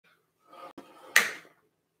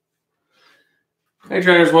Hey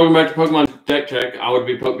trainers, welcome back to Pokemon Deck Check. I would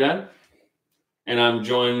be Poke Dad, and I'm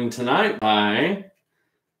joined tonight by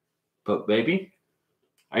Poke Baby.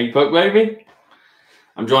 Are you Poke Baby?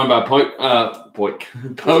 I'm joined by Poke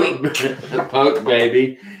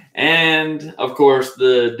Baby, and of course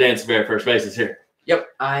the Dance Bear first base is here. Yep,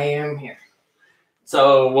 I am here.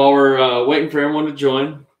 So while we're waiting for everyone to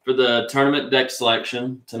join for the tournament deck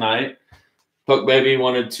selection tonight, Poke Baby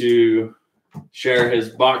wanted to share his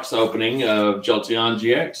box opening of Jolteon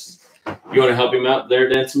GX. You want to help him out there,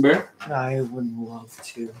 Dancing Bear? I would love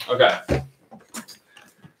to. Okay.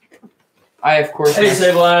 I, of course... Hey,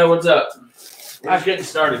 Sableye, what's up? We're just getting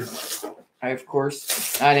started. I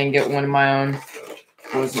didn't get one of my own.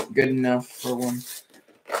 It wasn't good enough for one.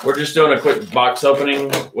 We're just doing a quick box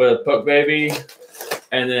opening with Poke Baby.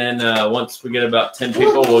 And then once we get about 10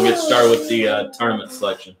 people, we'll get started with the tournament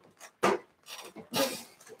selection.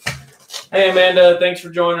 Hey, Amanda, thanks for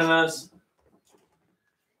joining us.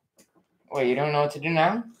 Wait, you don't know what to do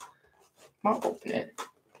now? I'll open it.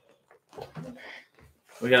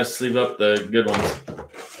 We got to sleeve up the good ones.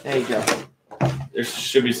 There you go. There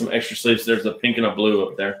should be some extra sleeves. There's a pink and a blue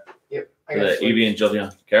up there. Yep. For the Eevee and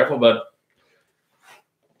Jolteon. Careful, bud.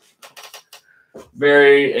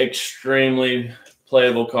 Very extremely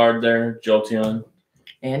playable card there, Jolteon.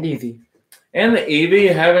 And Eevee. And the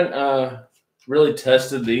Eevee, haven't really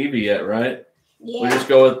tested the Eevee yet, right? Yeah. We just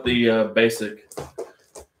go with the basic.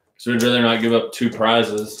 So we'd rather not give up 2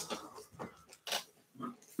 prizes.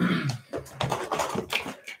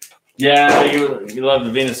 Yeah, you love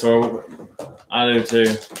the Venusaur. I do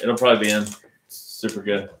too. It'll probably be in. Super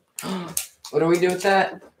good. What do we do with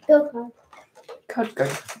that? Go Code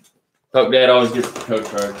card. Poke Dad always gets the code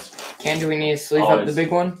cards. And do we need to sleeve up the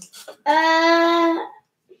big one?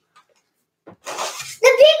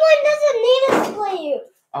 The big one doesn't need a sleeve.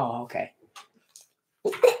 Oh, okay.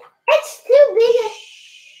 It's too big to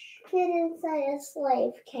fit inside a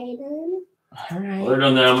sleeve, Kaden. All right. Well, they're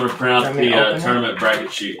doing that. I'm going to print out Want me to the open tournament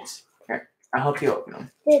bracket sheets. I'll help you open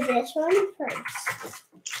them. Do this one first.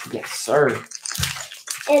 Yes, sir.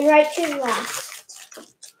 And right to left.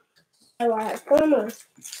 All right, one more.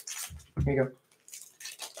 Here you go.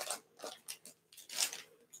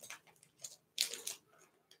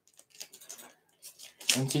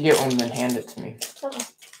 Once you get one, then hand it to me. Okay.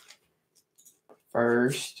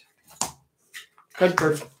 First, code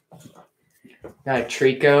card. Got a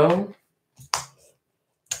Trico,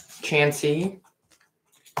 Chansey,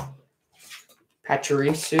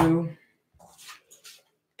 Pachirisu,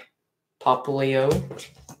 Popplio,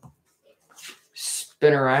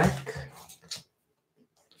 Spinarak,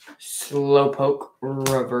 Slowpoke,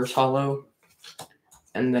 Reverse Hollow,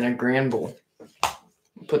 and then a Granbull.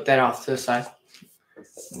 Put that off to the side.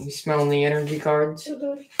 You smell the energy cards?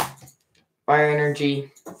 Mm-hmm. Fire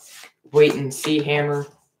Energy, Wait and See Hammer,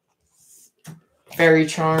 Fairy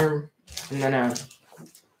Charm, and then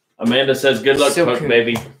Amanda says, good luck, Poke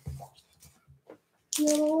Baby.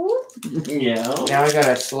 No. Yeah. now I got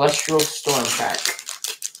a Celestial Storm pack.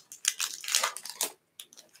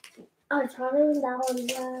 I was probably that one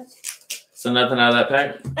last. So nothing out of that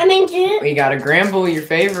pack? I mean, dude. We got a Granbull, your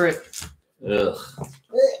favorite. Ugh.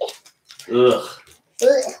 Ugh.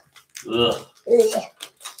 Ugh.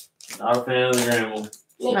 Not a fan of the Granbull.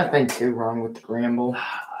 Nothing too wrong with the Granbull.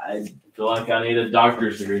 I feel like I need a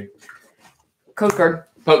doctor's degree. Code card.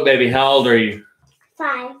 Poke Baby, how old are you?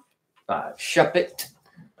 5. 5. Shuppet.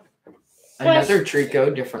 Another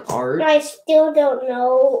Trico, different art. I still don't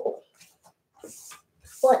know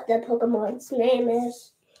what the Pokemon's name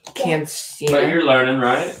is. Cancina. But you're learning,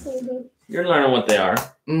 right? Mm-hmm. You're learning what they are.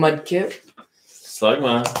 Mudkip.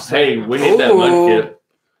 Slugma. Hey, we need that Mudkip.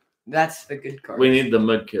 That's the good card. We need the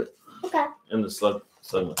Mudkip. Okay. And the Slugma.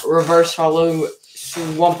 Reverse Hollow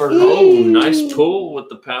Swampert. Oh, nice pull with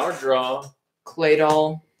the power draw.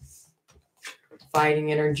 Claydol.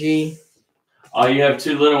 Fighting Energy. Oh, you have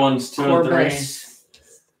 2 little ones, 2 and 3. Corvus.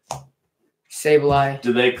 Sableye.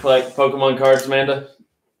 Do they collect Pokemon cards, Amanda?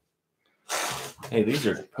 Hey, these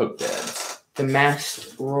are Poke Dads. The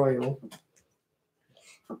Masked Royal.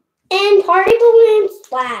 And Party Balloon's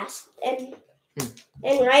last.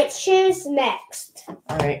 And Raichu's next.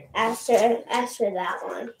 Alright. After that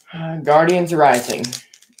one. Guardians Rising.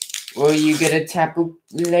 Will you get a Tapu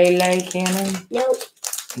Lele cannon? Nope.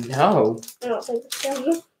 No. I don't think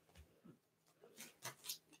so.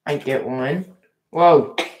 I get one.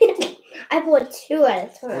 Whoa. I put 2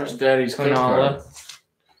 at a time. Where's Daddy's code Quinala.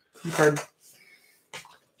 card?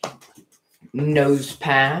 Nose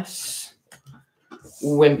Pass.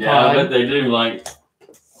 Wimpod. Yeah, I bet they do, like,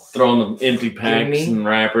 throwing the empty packs Jimmy. and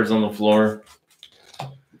wrappers on the floor.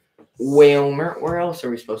 Whalmer. Where else are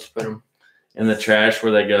we supposed to put them? in the trash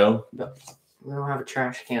where they go. We don't have a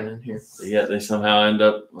trash can in here. But yet they somehow end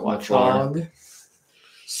up on the floor. Watchog,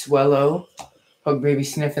 Swellow, Pug Baby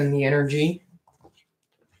sniffing the energy,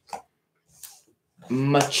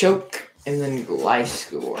 Machoke, and then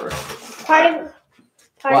Gliscor.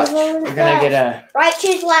 Watch, we're gonna get a. Right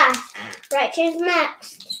choose last. Right choose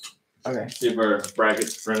next. Okay. See if our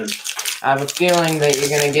brackets printed. I have a feeling that you're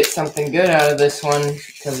gonna get something good out of this one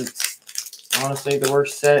because it's honestly the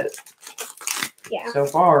worst set so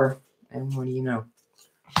far. And what do you know?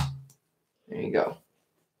 There you go.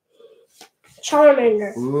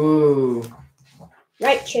 Charmander. Ooh.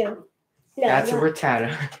 Raichu. No, That's a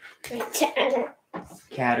Rattata. Rattata.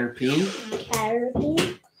 Caterpie.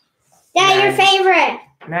 Caterpie. Dad, your favorite.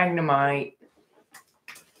 Magnemite.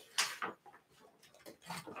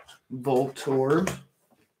 Voltorb.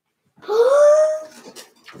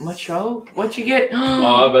 Machoke. What'd you get?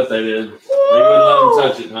 Oh, I bet they did. They wouldn't let them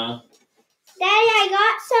touch it, huh? Daddy, I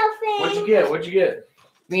got something. What'd you get? What'd you get?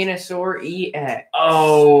 Venusaur EX.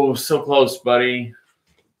 Oh, so close, buddy.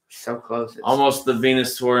 So close. It's Almost the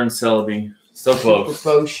Venusaur and Celebi. So close.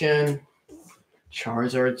 Super Potion.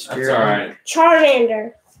 Charizard Spirit. That's all right.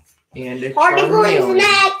 Charmander. And a Hardyboy is Charmeleon.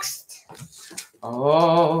 next.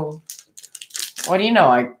 Oh. What do you know?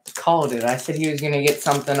 I called it. I said he was going to get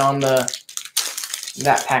something on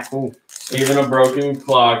that pack. Ooh. Even a broken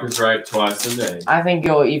clock is right twice a day. I think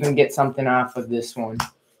you'll even get something off of this one.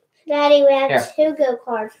 Daddy, we have 2 go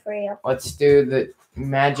cards for you. Let's do the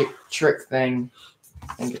magic trick thing.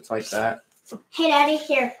 I think it's like that. Hey, Daddy,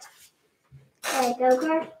 here. Hey, go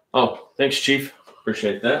card. Oh, thanks, Chief.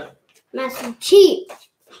 Appreciate that. Master Chief.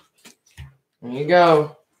 There you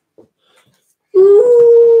go.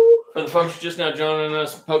 Ooh. For the folks just now joining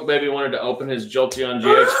us, Poke Baby wanted to open his Jolteon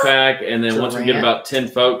GX pack, and then once we get about 10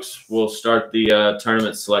 folks, we'll start the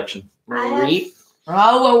tournament selection. Reap.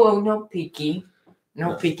 Oh, whoa, no peeking.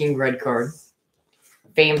 No peeking red card.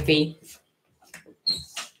 Famfi.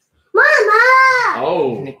 Mama!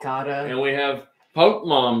 Oh, Nikata. and we have Poke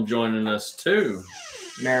Mom joining us too.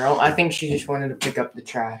 Meryl. I think she just wanted to pick up the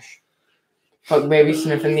trash. Poke Baby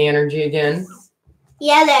sniffing the energy again.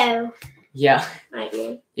 Yellow. Yeah. Right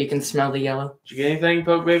here. You can smell the yellow. Did you get anything,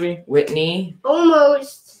 Poke Baby? Whitney.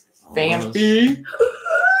 Almost. Famfi.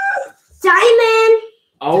 Diamond.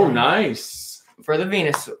 Oh, nice. For the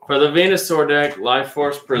Venusaur. For the Venusaur deck, Life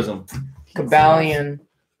Force Prism. Cabalion.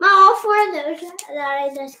 All 4 of those that I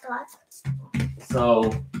just got.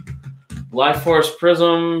 So, Life Force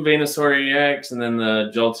Prism, Venusaur EX, and then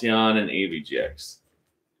the Jolteon and Eevee GX.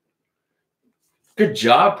 Good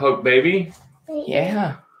job, Poke Baby.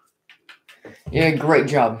 Yeah. Yeah, great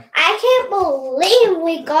job. I can't believe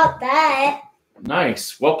we got that.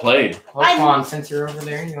 Nice. Well played. Pokemon, since you're over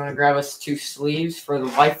there, you want to grab us 2 sleeves for the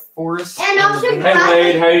Life Force? And also the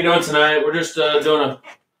Hey, Wade. How you doing tonight? We're just doing a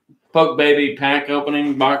Poke Baby pack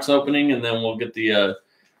opening, box opening, and then we'll get the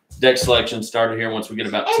deck selection started here once we get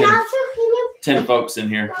about 10 folks in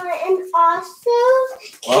here. And also,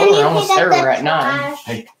 well, we're almost there. We're at 9.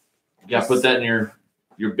 Hey, you got to put that in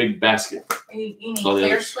your big basket. You need All the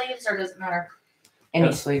clear others. sleeves or does it matter?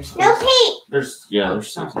 Any sleeves? no please? pink. There's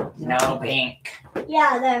No pink.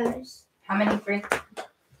 Yeah, those. How many? 3?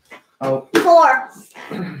 Oh, 4.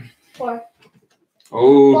 4.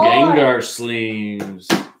 Oh, Four. Gengar sleeves.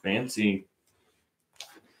 Fancy.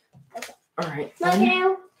 all right.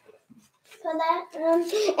 Okay. Put that.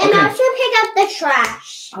 And also pick up the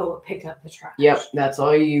trash. Oh, pick up the trash. Yep, that's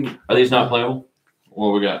all you. Are these not playable?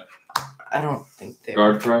 What we got? I don't think they.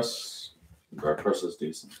 Guard Press. Guard Press is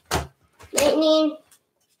decent. Lightning.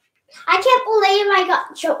 I can't believe I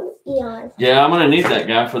got Jolteon. Yeah, I'm gonna need that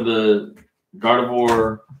guy for the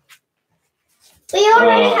Gardevoir. We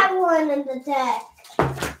already have one in the deck.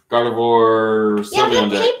 Gardevoir You have Sylveon a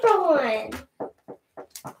deck. paper one.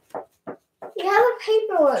 You have a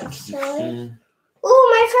paper one, Sally. Ooh,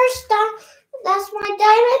 my first that's my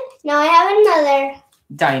diamond. Now I have another.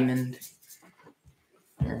 Diamond.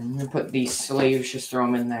 Here, I'm gonna put these sleeves. Just throw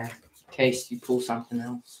them in there in case you pull something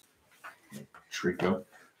else. Trico.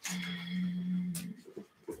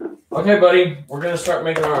 Okay, buddy. We're gonna start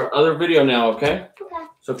making our other video now. Okay. Okay.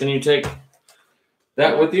 So can you take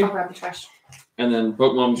that with I'll you, grab the trash. and then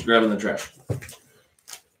Pokemon's grabbing the trash.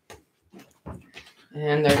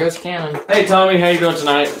 And there goes Cannon. Hey, Tommy. How you doing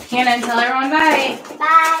tonight? Cannon, tell everyone bye.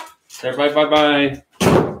 Bye. Everybody, bye.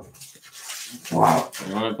 Wow.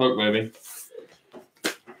 All right, Poke Baby.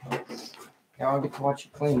 Y'all get to watch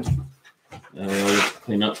it clean.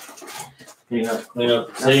 Clean up. See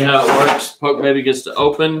how it works. Poke Baby gets to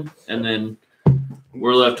open, and then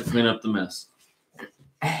we're left to clean up the mess.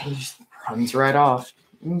 He just runs right off.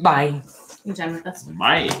 Bye. You done with this?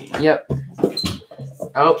 My. Yep.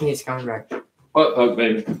 Oh, he's coming back. What, Poke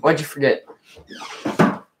Baby? What'd you forget?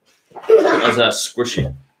 That's a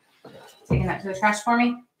squishy. Taking that to the trash for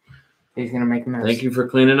me? He's gonna make a mess. Thank you for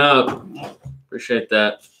cleaning up. Appreciate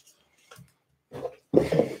that.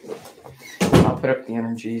 I'll put up the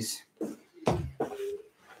energies.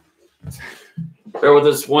 Bear with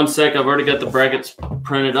us 1 sec. I've already got the brackets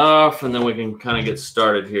printed off, and then we can kind of get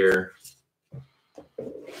started here.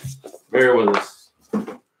 Bear with us.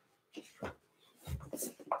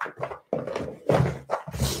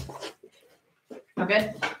 Oh,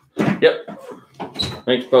 good? Yep.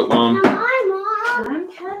 Thanks, Pokemon. Hi, Mom. I'm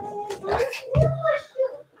coming.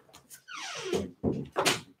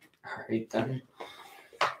 Alright then.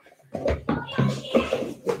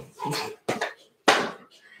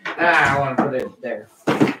 I want to put it there.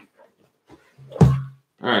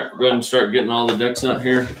 All right, go ahead and start getting all the decks out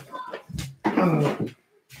here.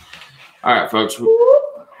 All right, folks.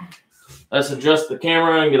 Let's adjust the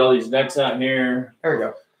camera and get all these decks out here. There we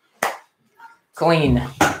go. Clean.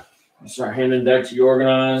 Start handing decks you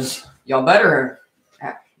organize. Y'all better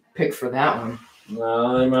pick for that one.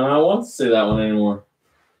 No, they might not want to see that one anymore.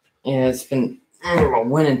 Yeah, it's been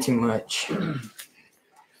winning too much.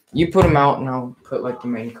 You put them out, and I'll put like the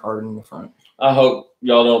main card in the front. I hope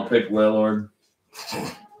y'all don't pick Wailord.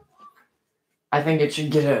 I think it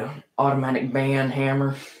should get a automatic band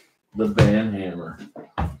hammer. The Van Hammer.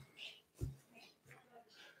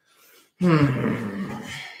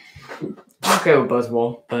 I'll go with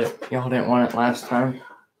Buzzwole, but y'all didn't want it last time.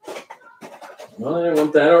 Well, they didn't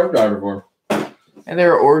want that or Gardevoir. And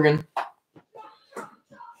they're Oregon.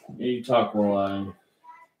 You talk more loud.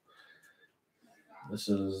 This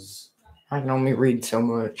is I can only read so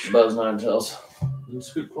much. Buzz Ninetales. Let's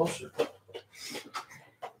scoot closer.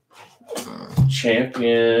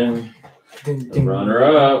 Champion. Runner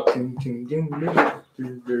up.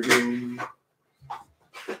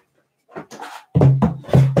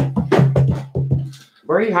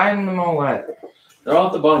 Where are you hiding them all at? They're all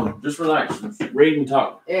at the bottom. Just relax. Just read and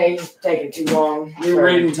talk. Yeah, you're taking too long. You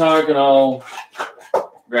read and talk, and I'll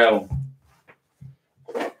grab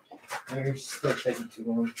them. You're still taking too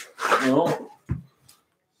long. No.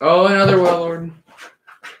 Oh, another Wailord.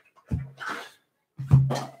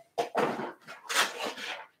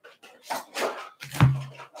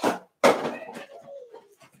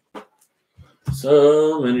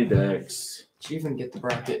 So many decks. Did you even get the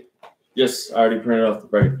bracket? Yes, I already printed off the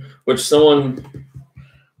break. Which someone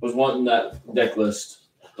was wanting that deck list.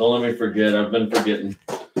 Don't let me forget. I've been forgetting.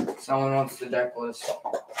 Someone wants the deck list.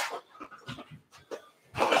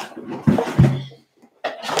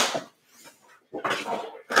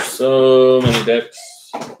 So many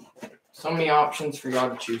decks. So many options for y'all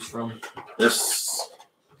to choose from. This.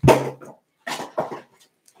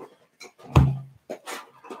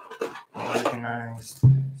 Organized.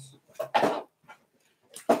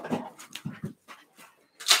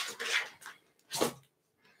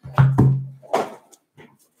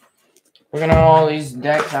 Looking at all these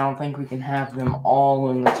decks, I don't think we can have them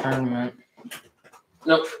all in the tournament.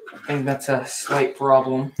 Nope. I think that's a slight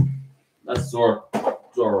problem. That's Zora.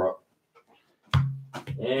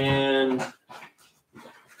 And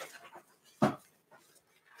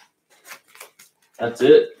that's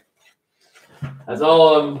it. That's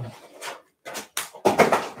all of them.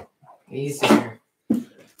 Easier. All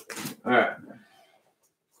right.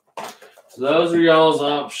 So those are y'all's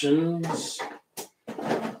options.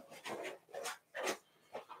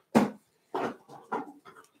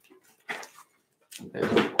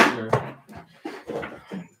 There.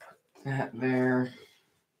 That there.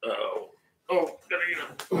 Oh,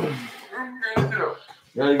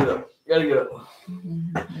 gotta get up.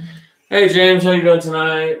 Hey James, how you doing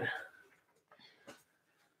tonight?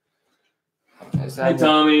 Hey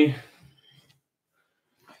Tommy.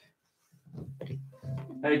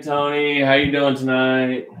 Hey Tony, how you doing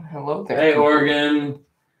tonight? Hello there. Hey Oregon.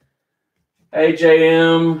 Hey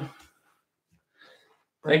JM.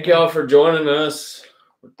 Thank y'all for joining us.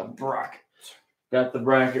 With the bracket. Got the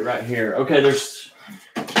bracket right here. Okay, there's.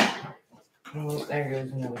 Oh, there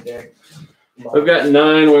goes another deck. We've got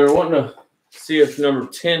 9. We were wanting to see if number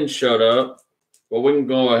 10 showed up. Well, we can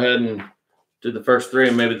go ahead and do the first 3,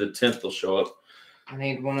 and maybe the 10th will show up. I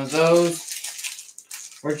need one of those.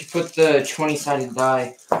 Where'd you put the 20-sided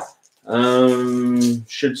die?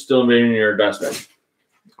 Should still be in your dice bag.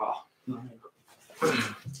 Oh.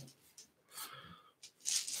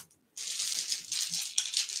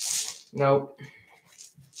 Nope.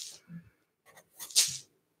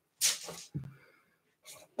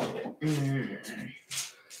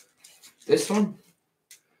 This one?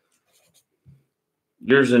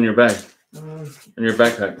 Yours in your bag. In your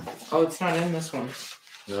backpack. Oh, it's not in this one.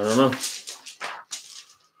 I don't know. Is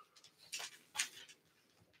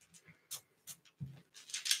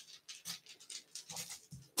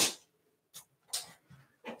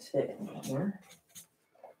it in here?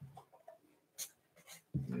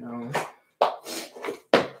 No.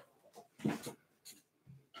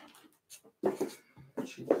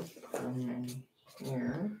 Should put them in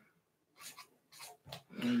here.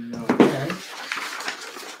 No.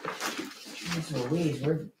 Jeez Louise,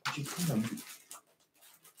 where did you put them?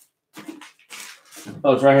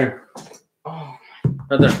 Oh, it's right here. Oh,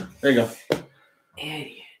 Right there. There you go.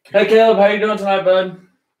 idiot. Hey, Caleb, how you doing tonight, bud?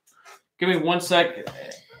 Give me 1 sec.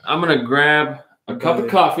 I'm going to grab a cup of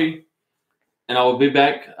coffee, and I will be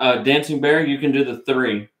back. Dancing Bear, you can do the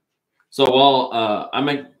 3. So while I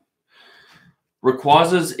make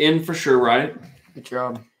Rayquaza's in for sure, right? Good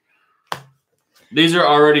job. These are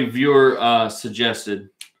already viewer suggested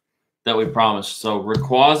that we promised. So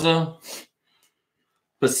Rayquaza,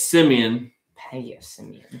 Passimian,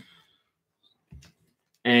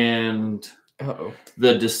 and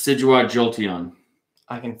the Decidueye Jolteon.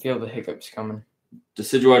 I can feel the hiccups coming.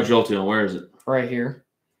 Decidueye Jolteon, where is it? Right here.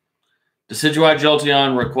 Decidueye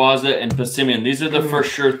Jolteon, Rayquaza, and Passimian. These are the for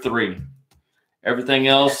sure 3. Everything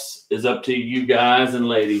else is up to you guys and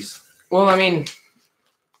ladies. Well, I mean,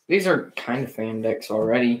 these are kind of fan decks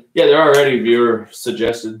already. Yeah, they're already viewer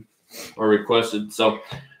suggested or requested. So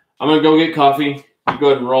I'm going to go get coffee. You go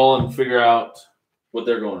ahead and roll and figure out what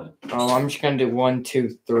they're going in. Oh, I'm just going to do 1,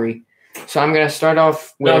 2, 3. So I'm going to start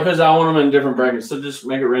off with... No, because I want them in different brackets. So just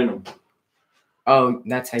make it random. Oh,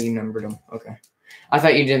 that's how you numbered them. Okay. I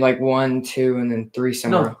thought you did like 1, 2, and then 3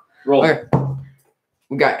 somewhere. No, roll. Okay.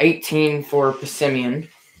 We got 18 for Passimian.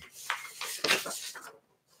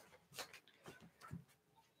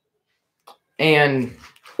 And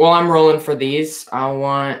while I'm rolling for these, I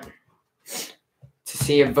want to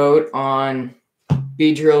see a vote on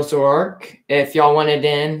Beedrill Zoroark. If y'all want it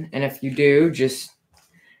in, and if you do, just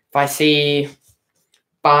if I see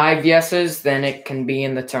 5 yeses, then it can be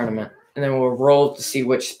in the tournament. And then we'll roll to see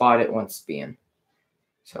which spot it wants to be in.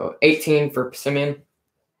 So 18 for Passimian.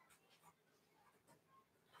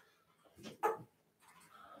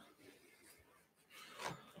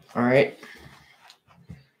 All right.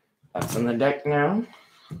 That's in the deck now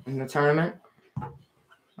in the tournament.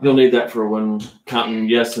 You'll need that for when counting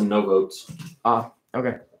yes and no votes.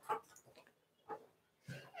 Okay.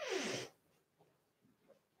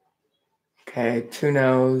 Okay, 2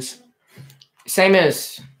 no's. Same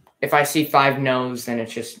as if I see 5 no's, then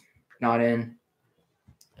it's just not in.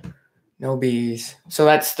 No B's. So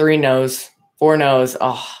that's 3 no's, 4 no's.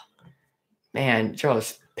 Oh, man,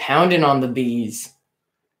 Joe's pounding on the B's.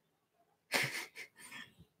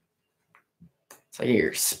 So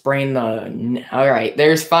you're spraying the... All right,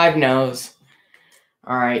 there's 5 no's.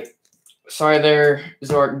 All right. Sorry there,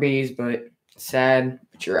 Zoroark B's, but sad,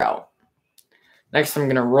 but you're out. Next, I'm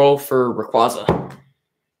going to roll for Rayquaza.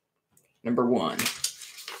 Number 1.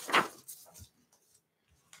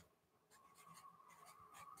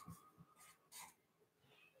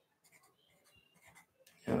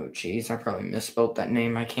 Oh, geez, I probably misspelled that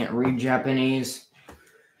name. I can't read Japanese.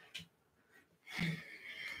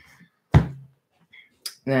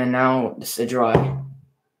 Then now, Decidueye.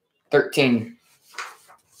 13.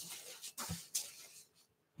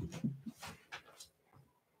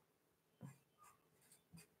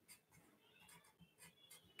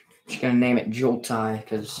 Just gonna name it Jolteon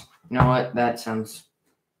because you know what? That sounds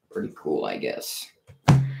pretty cool, I guess.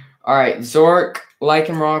 All right, Zoroark,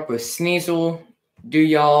 Lycanroc with Sneasel. Do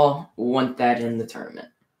y'all want that in the tournament?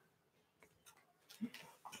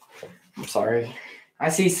 I'm sorry. I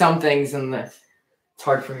see some things in the... It's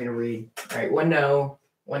hard for me to read. All right, 1 no,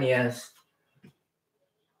 1 yes.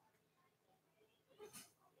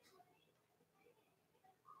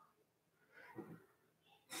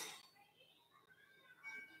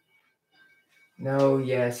 No,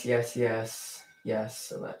 yes, yes, yes, yes.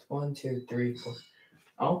 So that's 1, 2, 3, 4.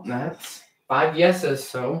 Oh, that's 5 yeses.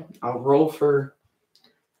 So I'll roll for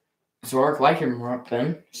Zoroark Lycanroc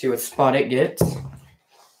then. See what spot it gets.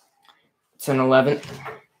 It's an 11th.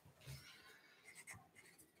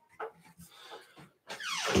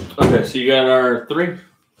 Okay, so you got our 3?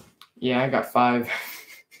 Yeah, I got 5.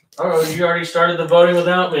 Oh, you already started the voting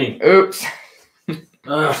without me. Oops.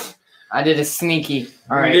 Ugh. I did a sneaky.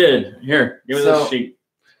 All right. You did. Here, give me this sheet.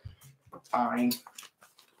 Fine.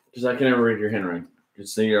 Because I can never read your handwriting.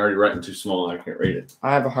 Because you're already writing too small. I can't read it.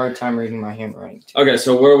 I have a hard time reading my handwriting too. Okay,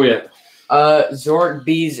 so where are we at? Zoroark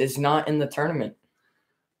Bees is not in the tournament.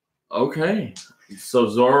 Okay. So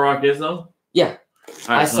Zoroark is though? Yeah.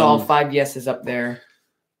 Right, I saw 5 yeses up there.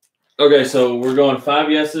 Okay, so we're going 5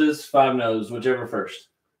 yeses, 5 nos, whichever first.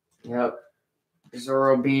 Yep.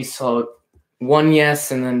 Zoro B, so 1 yes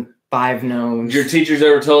and then 5 no's. Your teachers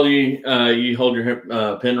ever told you you hold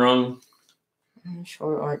your pen wrong?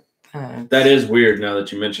 Short like that. That is weird now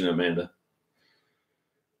that you mention it, Amanda.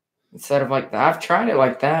 Instead of like that, I've tried it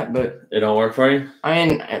like that, but It don't work for you? I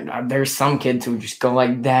mean, there's some kids who just go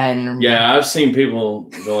like that. And Yeah, I've seen people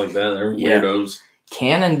go like that. They're weirdos.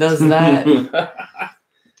 Cannon does that.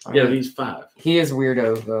 Yeah, he's 5. He is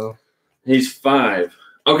weirdo though. He's 5.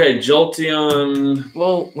 Okay, Jolteon.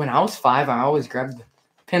 Well, when I was 5, I always grabbed the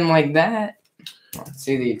pen like that. Let's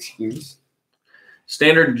see the excuse.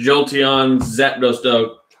 Standard Jolteon Zapdos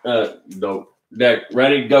deck.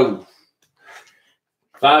 Ready, go.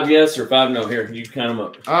 5 yes or 5 no. Here, you count them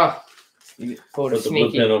up. Ah, you pulled a Put the blue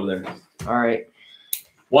sneaky. pen over there. All right.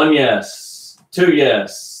 1 yes. 2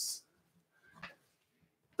 yes.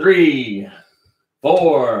 3,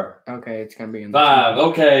 4, Okay, it's gonna be in the 5.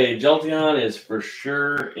 Okay, Jolteon is for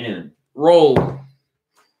sure in. Roll.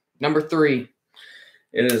 Number 3.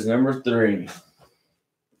 It is number 3.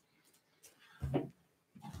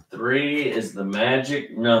 3 is the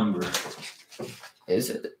magic number.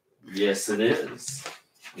 Is it? Yes, it is.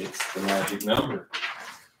 It's the magic number.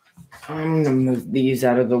 I'm gonna move these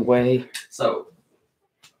out of the way. So,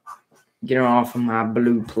 Get them off of my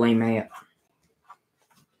blue playmat.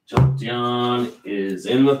 Jolteon is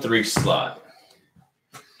in the 3 slot.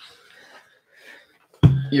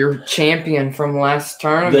 Your champion from last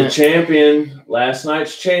tournament. The champion, last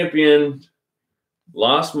night's champion,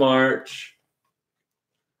 lost March.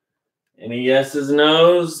 Any yeses,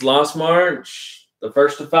 nos, lost March. The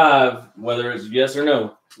first to 5, whether it's yes or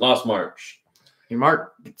no, lost March. Your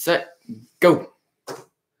mark, get set, go.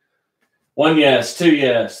 1 yes, 2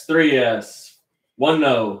 yes, 3 yes, 1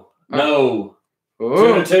 no, no.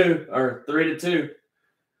 2 to 2 or 3 to 2.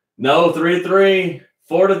 No, 3 to 3,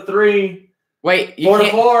 4 to 3. Wait, you 4 to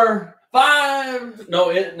can't. 4, 5.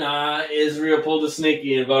 No, Israel pulled a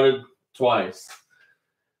sneaky and voted twice.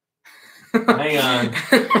 Hang on.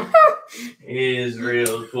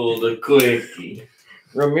 Israel pulled a quickie.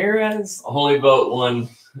 Ramirez. Only vote 1.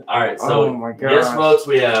 All right, so Oh my gosh. yes votes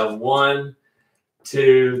we have 1,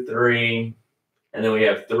 2, 3, and then we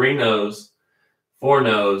have 3 no's, 4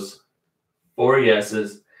 no's, 4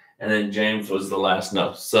 yeses, and then James was the last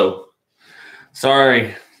no. So,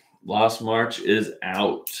 sorry, Lost March is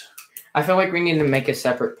out. I feel like we need to make a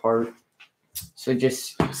separate part. So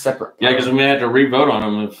just separate. Yeah, because we may have to re-vote on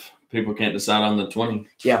them if people can't decide on the 20.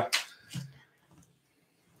 Yeah.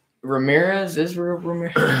 Ramirez, Israel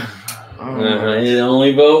Ramirez. You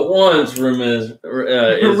only vote once, Ramirez.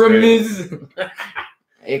 Ramirez.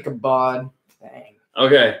 Ichabod. Dang.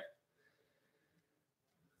 Okay.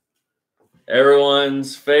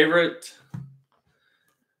 Everyone's favorite,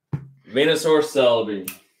 Venusaur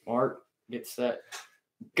Celebi. Mark, get set.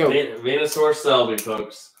 Go. Venusaur Celebi,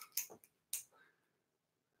 folks.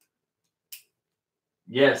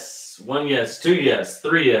 Yes. 1 yes, 2 yes,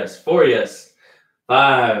 3 yes, 4 yes,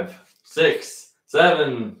 5, 6,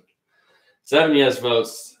 7. 7 yes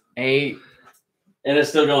votes. 8. And it's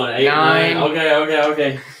still going. 8, 9. 9.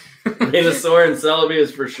 Okay. Venusaur and Celebi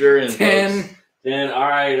is for sure in. 10. Folks. 10. All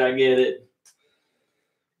right, I get it.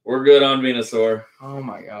 We're good on Venusaur. Oh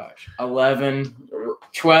my gosh. 11.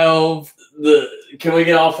 12. Can we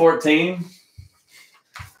get all 14?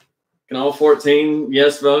 Can all 14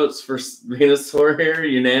 yes votes for Venusaur here?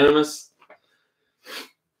 Unanimous?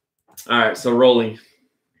 All right, so Rolly.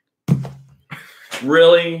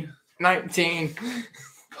 Really? 19.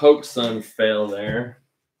 Poke Sun fail there.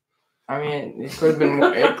 I mean, it could have been.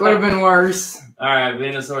 It could have been worse. All right,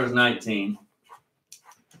 Venusaur is 19.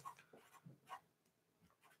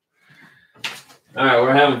 All right,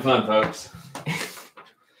 we're having fun, folks.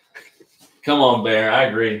 Come on, Bear. I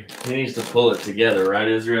agree. He needs to pull it together, right,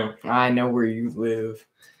 Israel? I know where you live.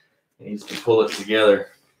 He needs to pull it together.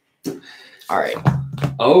 All right.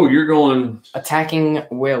 Oh, you're going Attacking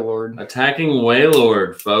Wailord. attacking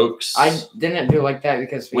Wailord, folks. I didn't do like that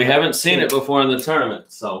because We haven't seen it before in the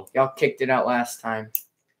tournament, so y'all kicked it out last time.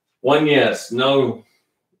 1 yes, no,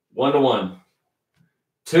 1 to 1,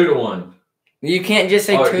 2 to 1. You can't just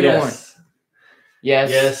say 2 to 1.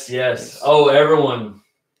 Yes. Yes. Yes. Oh, everyone.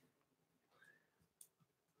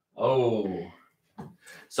 Oh,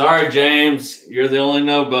 sorry, James. You're the only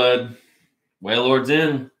no, bud. Wailord's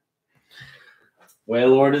in.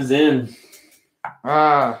 Wailord is in.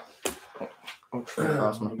 Ah.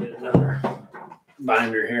 Let me get another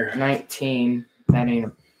binder here. 19. That ain't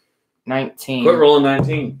a 19. Quit rolling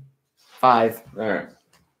 19. 5. All right.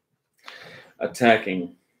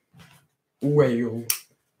 Attacking. Whale.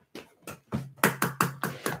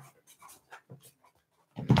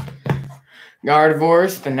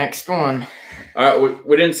 Gardevoir's the next one. All right,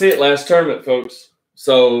 we didn't see it last tournament, folks.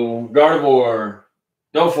 So, Gardevoir,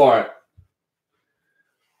 go for it.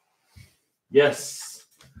 Yes.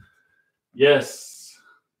 Yes.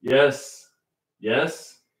 Yes.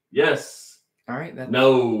 Yes. Yes. All right.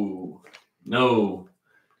 No. No.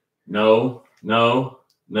 No. No.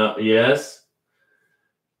 No. Yes.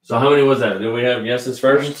 So how many was that? Did we have yeses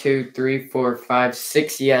first? 1, 2, 3, 4, 5,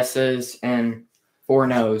 6 yeses and 4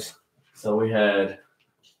 no's. So we had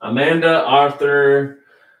Amanda, Arthur,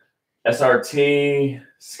 SRT,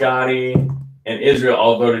 Scotty, and Israel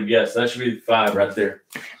all voted yes. That should be 5 right there.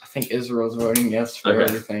 I think Israel's voting yes for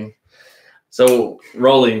everything. So,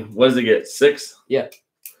 Rolly, what does he get? 6? Yeah.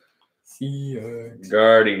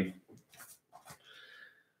 Guardy.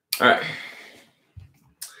 All right.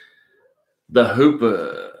 The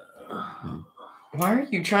Hoopa. Why are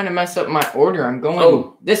you trying to mess up my order? I'm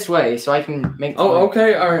going this way so I can make. Oh,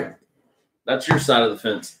 okay. All right. That's your side of the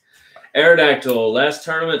fence. Aerodactyl, last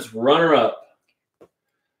tournament's runner-up.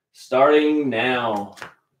 Starting now.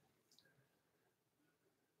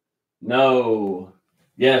 No.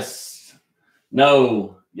 Yes.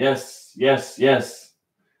 No. Yes. Yes. Yes.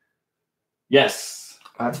 Yes.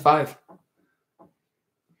 That's 5.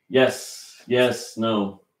 Yes. Yes.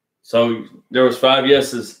 No. So there was 5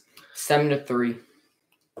 yeses. 7 to 3.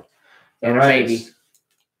 And a maybe.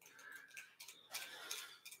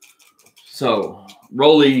 So,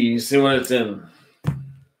 Rolly, you see what it's in?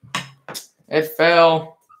 It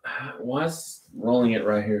fell. Why is rolling it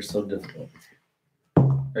right here so difficult?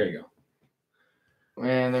 There you go.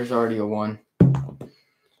 And there's already a 1.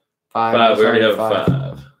 5. We already have a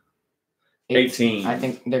 5. 18. I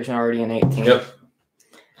think there's already an 18. Yep.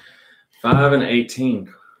 5 and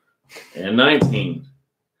 18. And 19.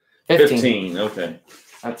 15. Okay.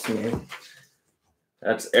 That's new.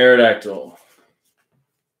 That's Aerodactyl.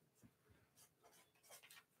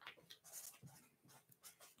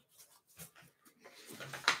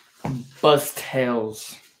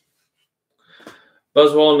 Buzztails.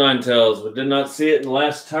 Buzzwole, Ninetales. We did not see it in the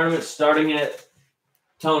last tournament. Starting at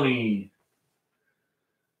Tony.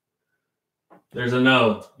 There's a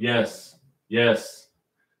no. Yes. Yes.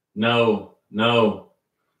 No. No.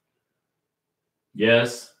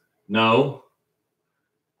 Yes. No.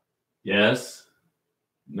 Yes.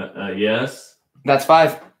 No, yes. That's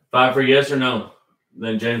 5. 5 for yes or no.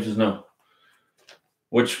 Then James is no.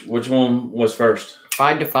 Which one was first?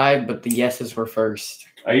 5 to 5, but the yeses were first.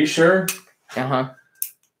 Are you sure? Uh-huh.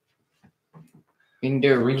 You can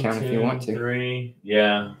do a recount if you want to. 3.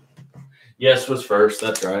 Yeah. Yes was first.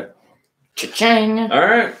 That's right. Cha-ching. All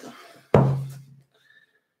right.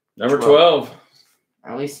 Number 12.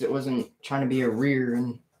 At least it wasn't trying to be a rear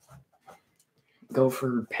and go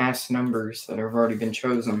for past numbers that have already been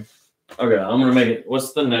chosen. Okay, I'm going to make it.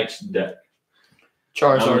 What's the next deck?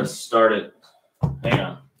 Charizard. I'm going to start it. Hang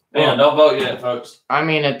on. Hang on. Don't vote yet, folks. I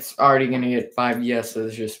mean, it's already going to get 5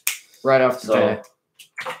 yeses just right off the bat.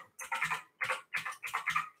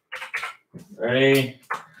 Ready?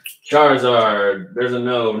 Charizard. There's a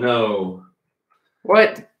no. No.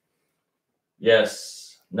 What?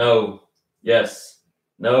 Yes. No. Yes.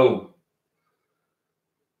 No.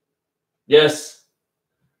 Yes.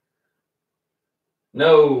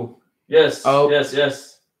 No. Yes. Oh. Yes.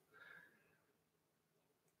 Yes.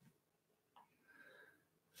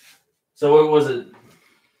 So what was it?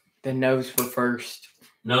 The no's were first.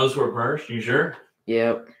 No's were first. You sure?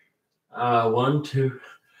 Yep. 1, 2.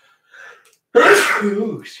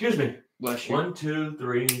 Excuse me. Bless you. 1, 2,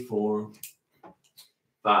 3, 4,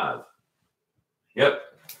 5. Yep.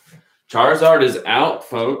 Charizard is out,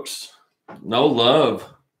 folks. No love.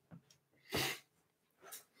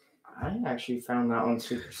 I actually found that one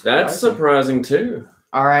super surprising. That's surprising too.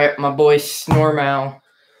 All right, my boy Snormal.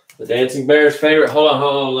 The Dancing Bear's favorite. Hold on.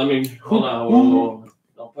 Hold on.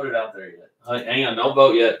 Don't put it out there yet. Hang on. Don't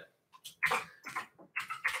vote yet.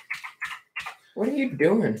 What are you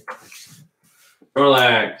doing?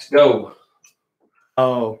 Relax. Go.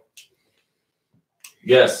 Oh.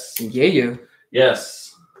 Yes. Yeah.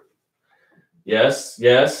 Yes. Yes.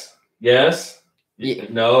 Yes. Yes. Yeah.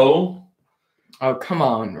 No. Oh, come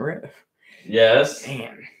on. Yes.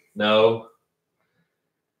 Damn. No.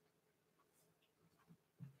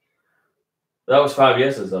 That was 5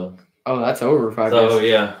 yeses, though. Oh, that's over 5 So, yeses.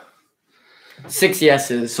 yeah. 6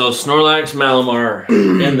 yeses. So, Snorlax, Malamar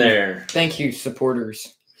in there. Thank you,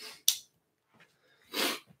 supporters.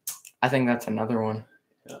 I think that's another one.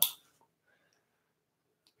 Yeah.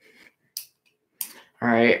 All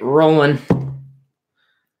right, rolling.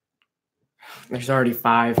 There's already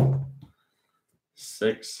 5.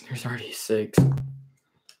 6. There's already 6.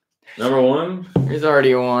 Number 1. There's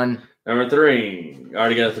already a 1. Number 3. You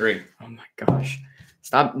already got a 3. Oh my gosh.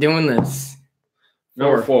 Stop doing this.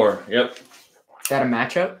 Number 4. Yep. Is that a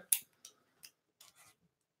matchup?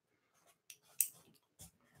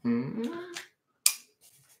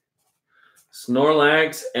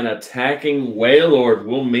 Snorlax and attacking Wailord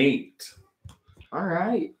will meet. All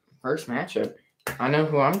right. First matchup. I know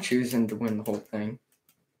who I'm choosing to win the whole thing.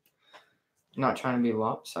 I'm not trying to be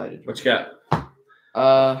lopsided. What you got?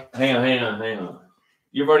 Hang on.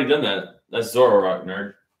 You've already done that. That's Zoroark,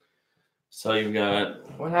 nerd. So you've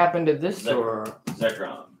got... What happened to this Zoroark?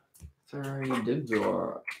 Zekrom. Sorry, you did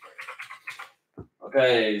Zoroark.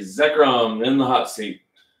 Okay, Zekrom in the hot seat.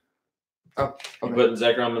 Oh, okay. You putting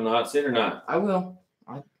Zekrom in the hot seat or not? I will.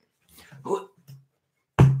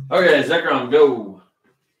 Okay, Zekrom, go.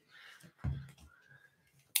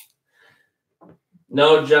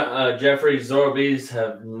 No, Jeffrey, Zorbees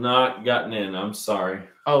have not gotten in. I'm sorry.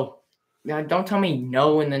 Oh, yeah, don't tell me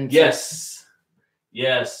no and then... Yes.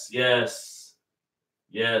 Yes.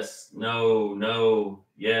 No.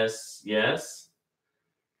 Yes. I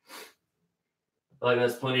feel like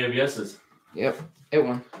that's plenty of yeses. Yep, it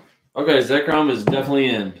won. Okay, Zekrom is definitely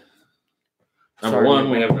in. Number 1,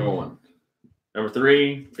 we have number 1. Number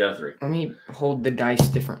 3, got a 3. Let me hold the dice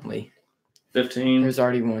differently. 15. There's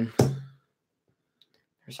already one.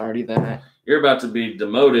 There's already that. You're about to be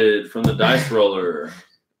demoted from the dice roller.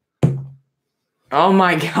 Oh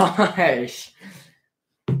my gosh.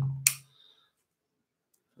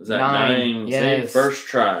 Was that 9? 9? Yes. See, first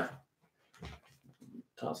try.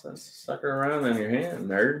 Toss that sucker around in your hand,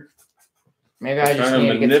 nerd. Maybe I just trying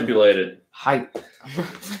need to manipulate it. Hype.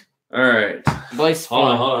 All right. Blaze, hold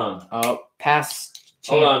on. Oh, pass.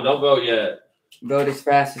 Hold on. Don't vote yet. Vote as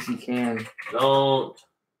fast as you can. Don't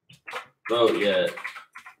vote yet.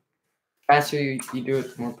 Faster you do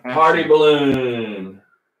it, the more passion. Party balloon.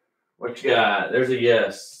 What you got? There's a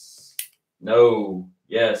yes. No.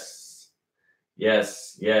 Yes.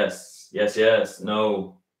 Yes.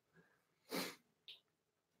 No.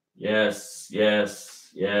 Yes.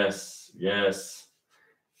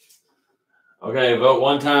 Okay, vote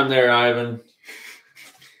one time there, Ivan.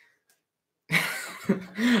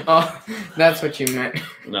 Oh, that's what you meant.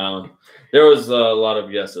 No, there was a lot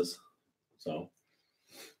of yeses. So,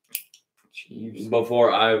 jeez.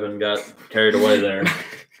 Before Ivan got carried away there.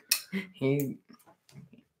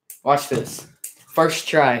 Watch this. First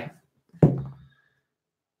try.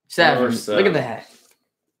 7. Look at that.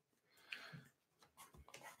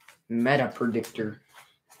 Meta predictor.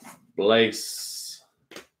 Blaze.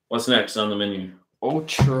 What's next on the menu?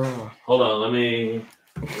 Ultra. Hold on, let me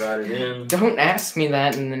write it in. Don't ask me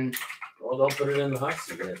that and then... Well, don't put it in the hot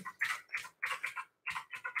seat yet.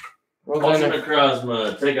 Well, Ultimate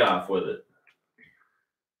Necrozma, take off with it.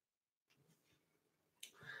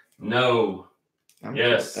 No.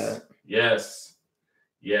 Yes.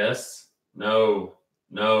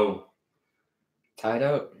 No. Tied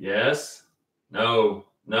up. Yes. No.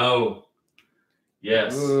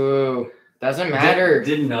 Yes. Ooh. Doesn't matter.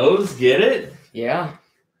 Did Nose get it? Yeah.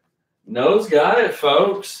 Nose got it,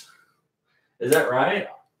 folks. Is that right?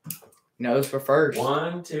 Nose for first.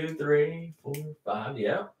 1, 2, 3, 4, 5.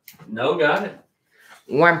 Yeah. No got it.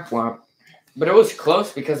 Womp womp. But it was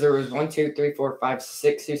close because there was 1, 2, 3, 4, 5,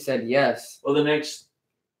 6 who said yes. Well, the next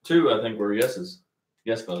 2, I think, were yeses.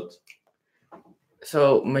 Yes votes.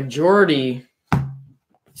 So majority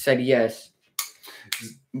said yes,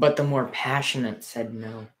 but the more passionate said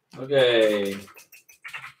no. Okay.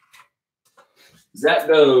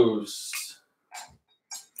 Zapdos.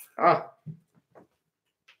 Ah.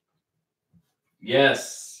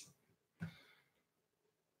 Yes.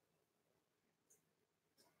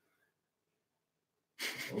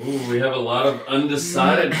 Ooh, we have a lot of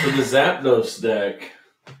undecided for the Zapdos deck.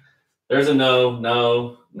 There's a no,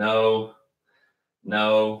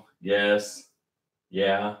 yes,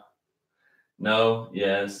 yeah, no,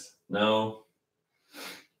 yes, no.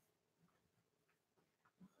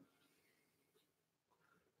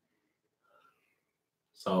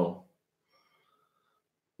 So,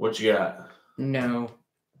 what you got? No.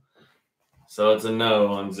 So it's a no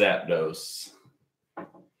on Zapdos.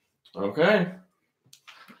 Okay.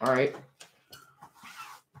 All right.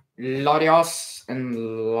 Latios and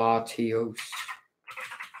Latios.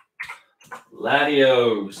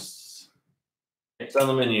 Latios. Next on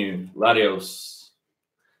the menu, Latios.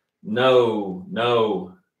 No.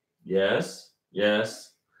 Yes.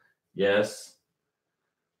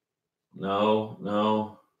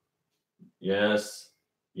 No.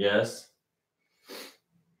 Yes.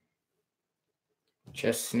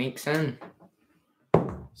 Just sneaks in.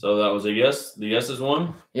 So that was a yes. The yes is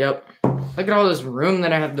one. Yep. Look at all this room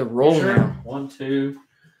that I have to roll sure? now. 1, 2,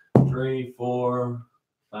 3, 4,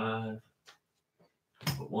 5.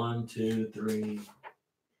 1, 2, 3,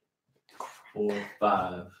 4,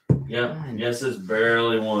 5. Yep. Yes, it's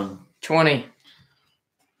barely one. 20.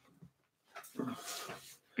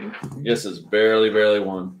 Yes, it's barely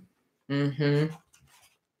one. Mm-hmm.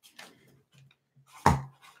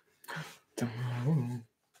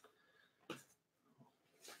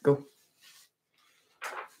 Go.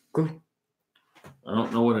 Go. I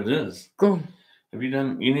don't know what it is. Go. Have you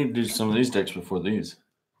done? You need to do some of these decks before these.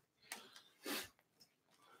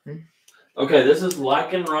 Okay, this is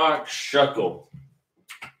Lycanroc Shuckle.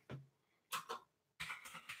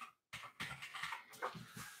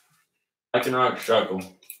 Lycanroc Shuckle.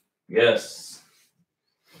 Yes.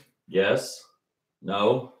 Yes.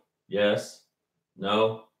 No. Yes.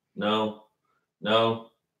 No. No. No.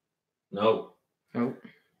 Nope. Nope.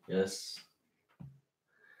 Yes.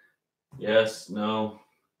 Yes. No.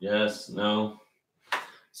 Yes. No.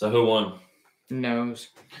 So who won? Nose.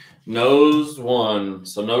 Nose won.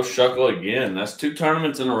 So no Shuckle again. That's 2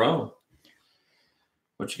 tournaments in a row.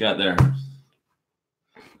 What you got there?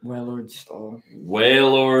 Wailord Stall.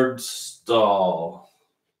 Wailord Stall.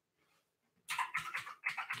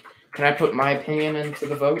 Can I put my opinion into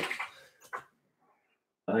the vote?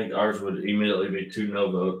 I think ours would immediately be 2 no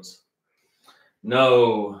votes.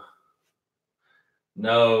 No.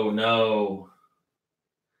 No, no.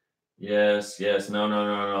 Yes, yes. No, no,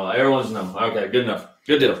 no, no. Everyone's no. Okay, good enough.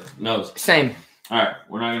 Good deal. No's. Same. All right,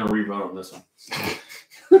 we're not going to re-vote on this one.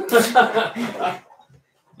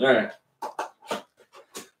 All right.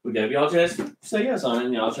 We gave y'all a chance to say yes on it,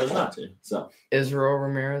 and y'all chose not to. So Israel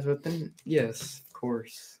Ramirez with them? Yes, of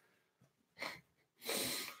course.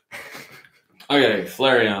 okay,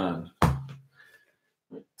 Flareon.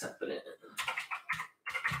 Tap it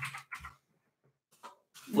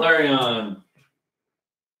in. Flareon.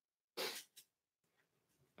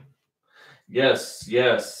 Yes,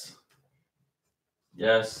 yes.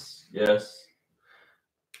 Yes, yes.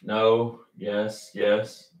 No, yes,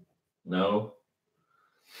 yes. No.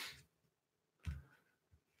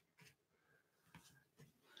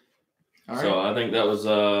 All right. So I think that was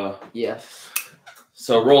Yes.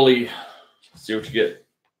 So Rolly, see what you get.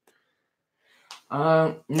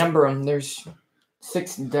 Number them. There's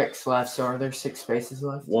 6 decks left, so are there 6 spaces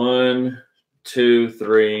left? 1, 2,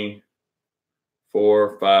 3,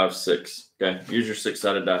 4, 5, 6. Okay, use your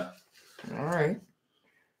 6-sided die. All right.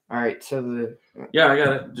 All right. So the Yeah, I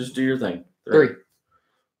got it. Just do your thing. 3.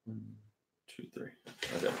 1, 2, 3.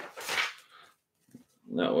 Okay.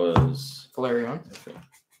 And that was Flareon. okay.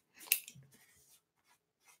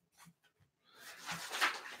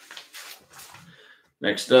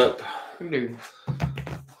 Next up, Dude.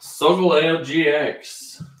 Solgaleo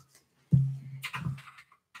GX.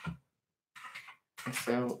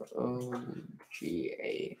 SLOGALE.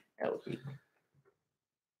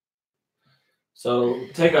 So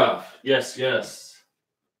take off. Yes, yes.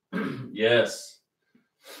 Yes.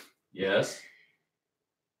 Yes.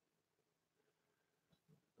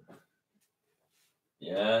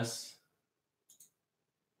 Yes.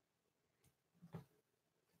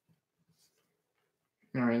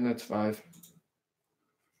 All right, that's 5.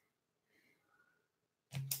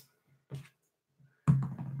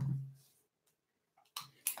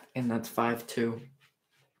 And that's 5 too.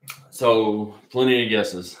 So plenty of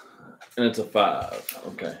guesses. And it's a 5.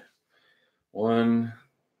 Okay. 1,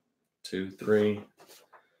 2, 3,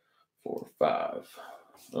 4, 5.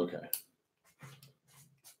 Okay.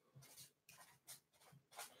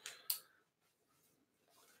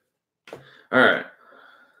 All right.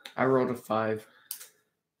 I rolled a 5.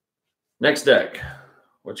 Next deck.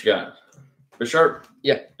 What you got? Bisharp?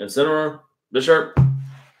 Yeah. Incineroar? Bisharp?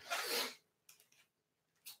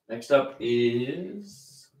 Next up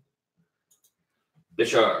is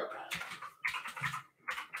Bisharp.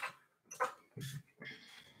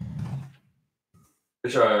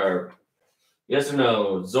 Bisharp. Yes or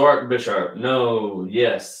no? Zoroark Bisharp. No.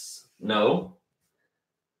 Yes. No.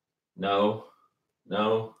 No.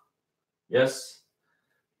 No. Yes.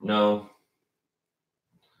 No.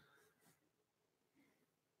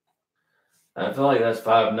 I feel like that's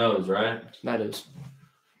 5 no's, right? That is.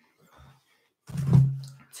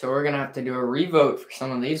 So we're going to have to do a revote for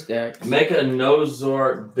some of these decks. Make a no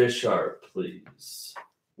Zoroark Bisharp, please.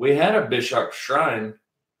 We had a Bisharp Shrine.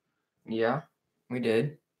 Yeah, we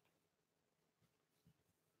did.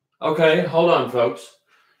 Okay, hold on, folks.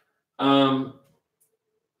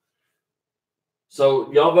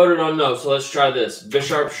 So y'all voted on no, so let's try this.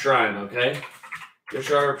 Bisharp Shrine, okay?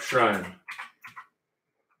 Bisharp Shrine.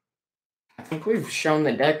 I think we've shown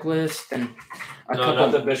the deck list and No,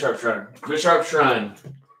 not the Bisharp Shrine. Bisharp Shrine.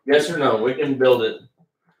 Yes or no? We can build it.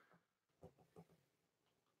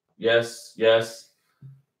 Yes. Yes.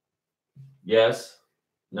 Yes.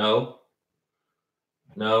 No.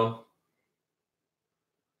 No.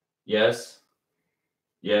 Yes.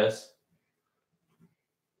 Yes.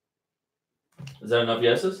 Is that enough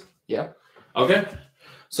yeses? Yeah. Okay.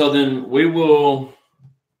 So then we will,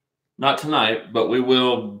 not tonight, but we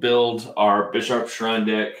will build our Bishop Shrine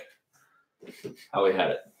deck how we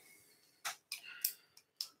had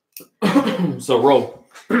it. So roll.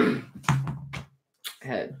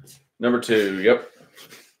 Heads. Number 2. Yep.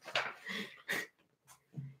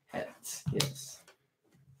 Heads. Yes.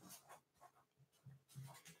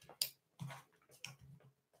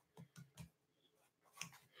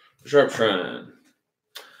 Bishop Shrine.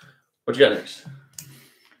 What you got next?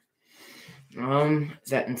 Is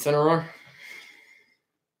that Incineroar?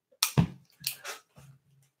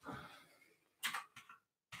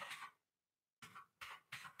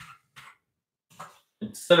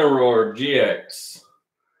 Incineroar GX.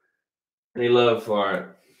 Any love for it?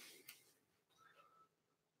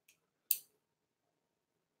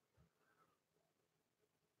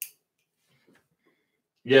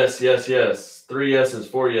 Yes, yes, yes. 3 yeses,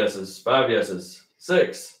 4 yeses, 5 yeses,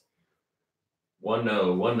 6. 1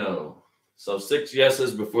 no, 1 no. So 6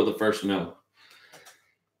 yeses before the first no.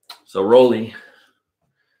 So Rolly.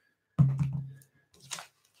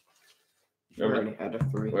 We already had a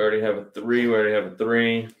 3. We already have a 3. We already have a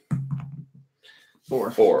 3.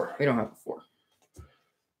 4. 4. We don't have a 4.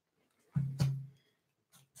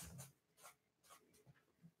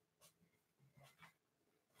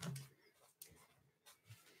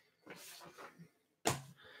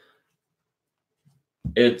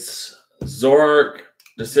 It's Zoroark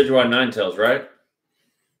Decidueye Ninetales, right?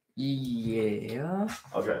 Yeah.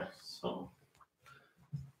 Okay, so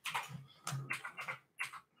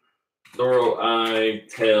Zoroark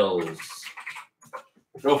Tails.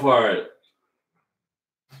 Go for it.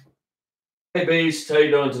 Hey Beast, how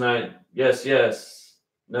you doing tonight? Yes, yes.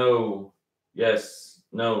 No. Yes.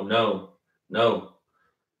 No, no. No.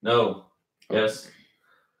 No. Yes.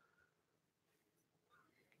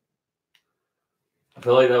 I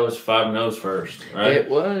feel like that was 5 no's first, right? It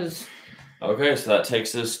was. Okay, so that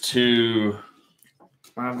takes us to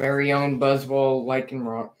My very own Buzzwole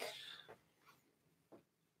Lycanroc.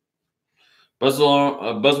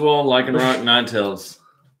 Buzzwole, Lycanroc, Ninetales.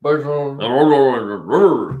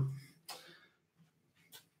 Buzzwole.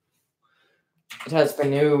 It has the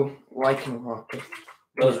new Lycanroc.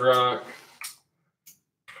 Buzzrock.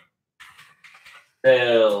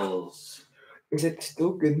 Tails. Is it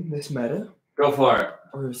still good in this meta? Go for it.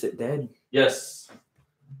 Or is it dead? Yes.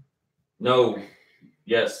 No.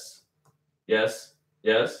 Yes. Yes.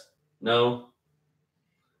 Yes. No.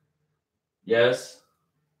 Yes.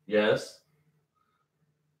 Yes.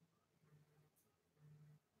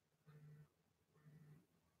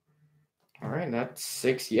 All right, that's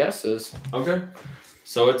 6 yeses. Okay.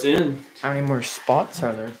 So it's in. How many more spots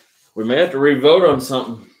are there? We may have to re-vote on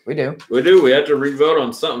something. We do. We do. We have to re-vote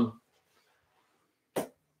on something.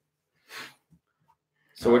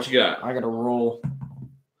 So what you got? I got a roll.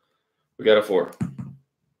 We got a 4.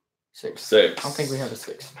 6. 6. I don't think we have a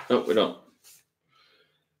 6. Nope, we don't.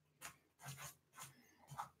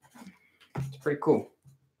 It's pretty cool.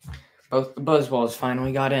 Both the Buzzwalls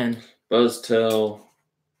finally got in. Buzztail,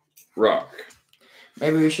 Rock.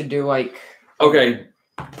 Maybe we should do like Okay.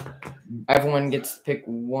 everyone gets to pick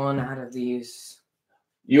one out of these.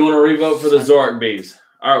 You want to re-vote for the Zoroark Bees?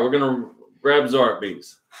 All right, we're going to grab Zoroark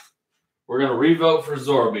Bees. We're going to re-vote for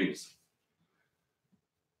Zoroark Bees.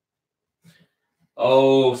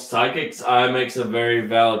 Oh, Psychic's Eye makes a very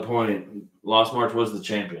valid point. Lost March was the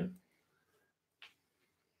champion.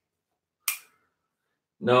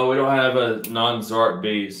 No, we don't have a non-Zoroark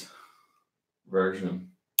Bees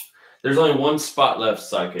version. There's only 1 spot left,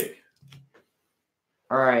 Psychic.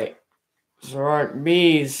 All right. Zoroark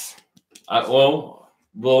Bees. Or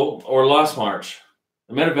Lost March.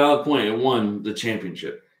 I made a valid point. It won the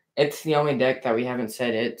championship. It's the only deck that we haven't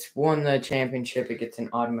said it's won the championship. It gets an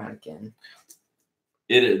automatic in.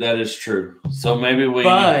 That is true. So maybe we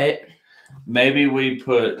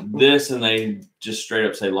put this and they just straight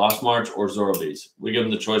up say Lost March or Zoro Bees. We give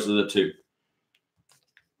them the choice of the 2.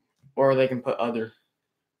 Or they can put other.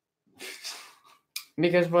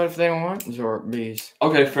 Because what if they don't want Zoroark Bees?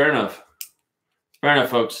 Okay, fair enough. Fair enough,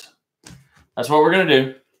 folks. That's what we're going to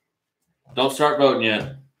do. Don't start voting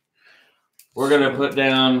yet. We're going to put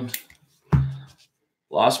down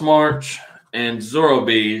Lost March and Zoro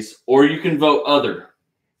Bees, or you can vote other.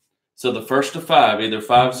 So the first to 5, either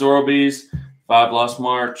 5 Zoro Bees, 5 Lost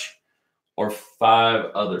March, or 5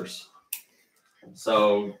 others.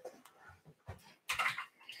 So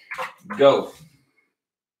go.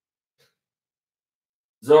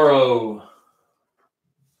 Zorro.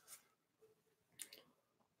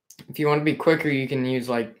 If you want to be quicker, you can use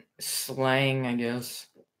like slang, I guess.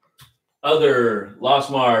 Other.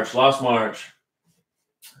 Lost March. Lost March.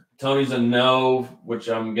 Tony's a no, which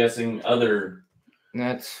I'm guessing other.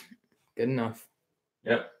 That's good enough.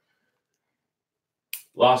 Yep.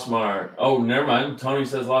 Lost March. Oh, never mind. Tony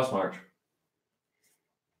says Lost March.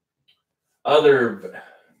 Other.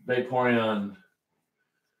 Vaporeon.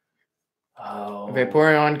 Oh.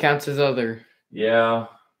 Vaporeon counts as other. Yeah.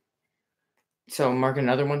 So mark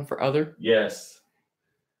another one for other. Yes.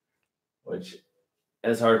 Which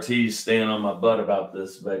SRT's staying on my butt about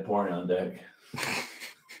this Vaporeon deck.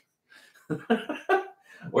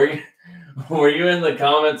 Were you in the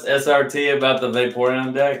comments, SRT, about the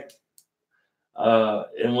Vaporeon deck?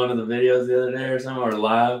 In one of the videos the other day or something, or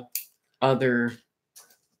live? Other.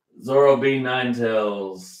 Zorro B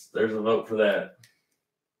Ninetales. There's a vote for that.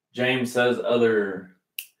 James says other.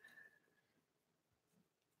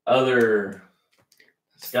 Other.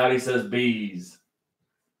 Scotty says bees.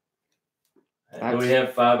 Do we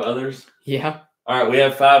have 5 others? Yeah. All right, we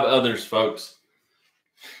have 5 others, folks.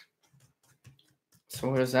 So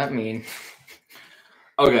what does that mean?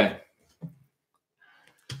 Okay.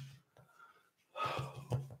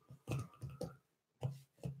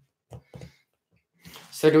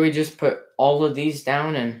 So do we just put all of these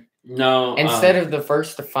down and no instead of the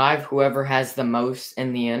first to 5, whoever has the most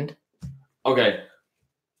in the end? Okay.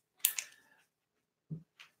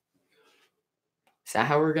 Is that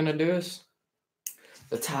how we're gonna do this?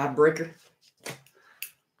 The tiebreaker?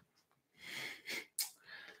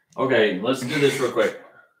 Okay, let's do this real quick.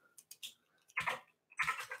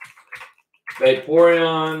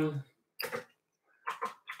 Vaporeon.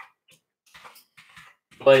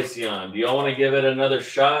 Glaceon. Do y'all want to give it another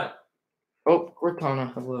shot? Oh,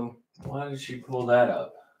 Cortana, hello. Why did she pull that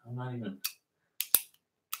up? I'm not even.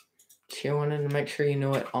 She wanted to make sure you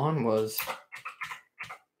know what on was.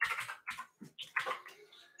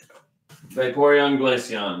 Vaporeon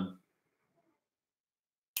Glaceon.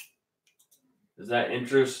 Does that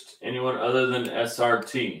interest anyone other than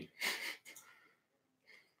SRT?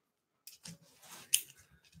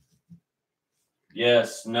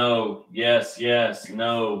 Yes, no, yes, yes,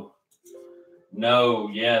 no. No,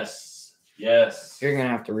 yes, yes. You're going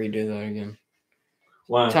to have to redo that again.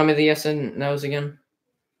 Why? Tell me the yes and no's again.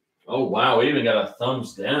 Oh, wow. We even got a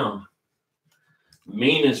thumbs down.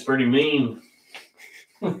 Mean is pretty mean.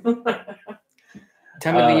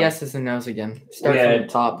 Tell me the yeses and no's again. Start from the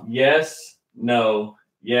top. Yes, no,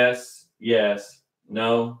 yes, yes,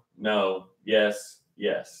 no, no, yes,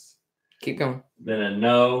 yes. Keep going. Then a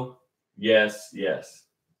no, yes, yes.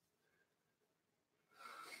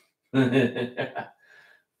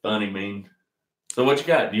 Funny mean. So what you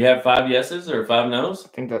got? Do you have 5 yeses or 5 nos? I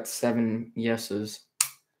think that's 7 yeses.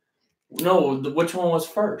 No, which one was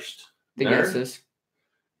first? The Nerd? yeses.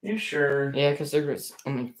 You sure? Yeah, because there was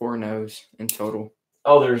only 4 no's in total.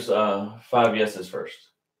 Oh, there's 5 yeses first.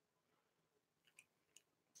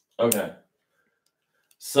 Okay.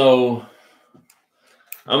 So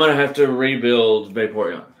I'm gonna have to rebuild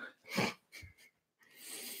Vaporeon.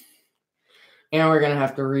 And we're going to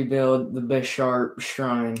have to rebuild the Bisharp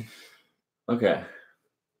Shrine. Okay.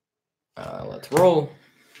 Let's roll.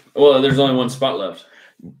 Well, there's only one spot left.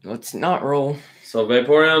 Let's not roll. So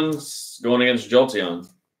Vaporeon's going against Jolteon.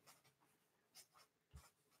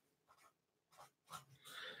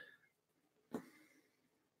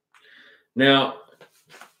 Now,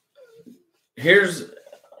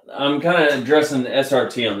 I'm kind of addressing the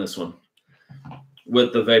SRT on this one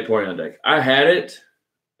with the Vaporeon deck. I had it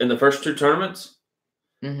in the first 2 tournaments,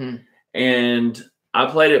 and I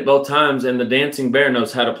played it both times, and the Dancing Bear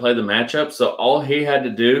knows how to play the matchup, so all he had to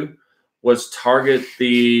do was target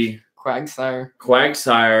the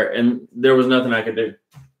Quagsire, and there was nothing I could do.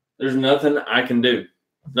 There's nothing I can do.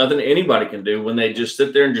 Nothing anybody can do when they just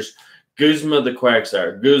sit there and just Guzma the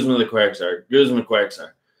Quagsire, Guzma the Quagsire, Guzma the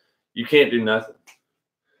Quagsire. You can't do nothing.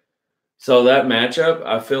 So that matchup,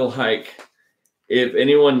 I feel like if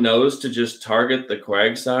anyone knows to just target the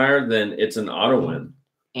Quagsire, then it's an auto win.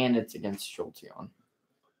 And it's against Jolteon.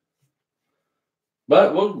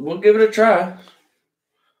 But we'll give it a try.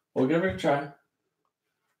 We'll give it a try.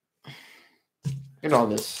 Look at all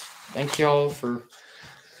this. Thank y'all for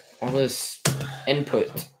all this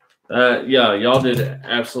input. Yeah, y'all did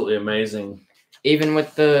absolutely amazing. Even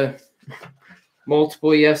with the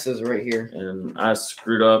multiple yeses right here. And I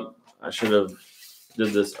screwed up. I should have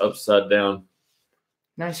did this upside down.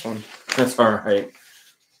 Nice one. That's all right.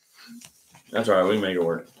 That's all right. We can make it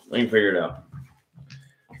work. We can figure it out.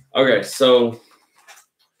 Okay, so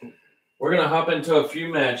we're going to hop into a few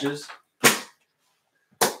matches.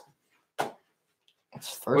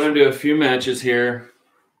 We're going to do a few matches here.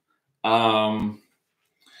 We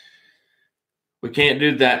can't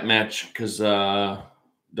do that match because don't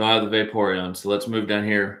have the Vaporeon. So let's move down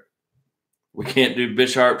here. We can't do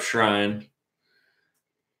Bisharp Shrine.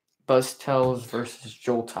 Buzztails versus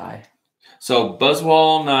Joltai. So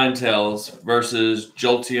Buzzwole Ninetales versus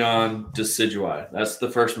Jolteon Decidueye. That's the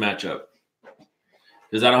first matchup.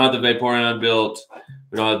 Because I don't have the Vaporeon built.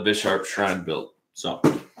 We don't have the Bisharp Shrine built. So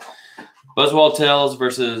Buzzwole Tails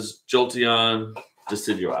versus Jolteon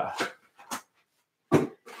Decidueye. Can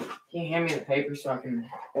you hand me the paper so I can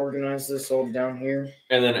organize this all down here?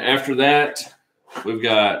 And then after that, we've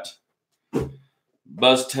got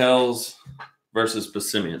Buzztails versus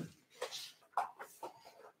Passimian.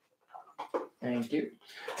 Thank you.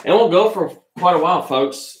 And we'll go for quite a while,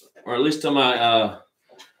 folks. Or at least till my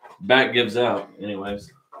back gives out. Anyways.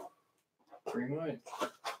 Pretty much.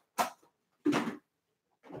 All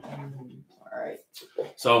right.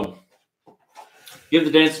 So, give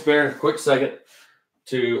the Dance Bear a quick second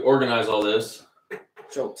to organize all this.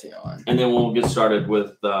 Jolteon. And then we'll get started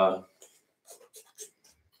with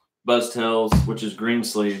Buzztails, which is green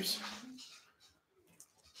sleeves,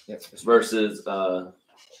 versus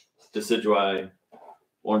Decidueye,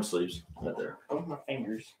 orange sleeves. Right there. Oh, my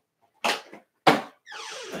fingers.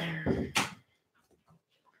 There.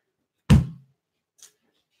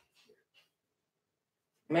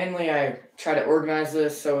 Mainly, I try to organize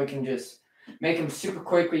this so we can just make them super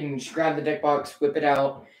quick. We can just grab the deck box, whip it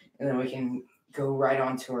out, and then we can go right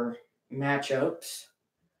on to our matchups.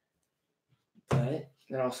 But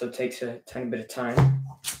that also takes a tiny bit of time.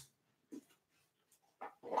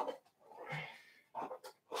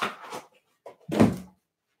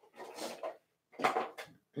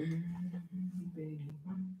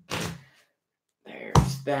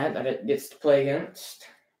 There's that it gets to play against.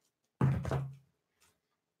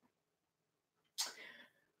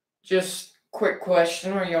 Just quick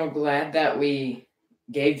question. Are y'all glad that we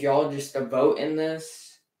gave y'all just a vote in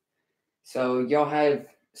this? So y'all have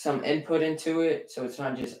some input into it. So it's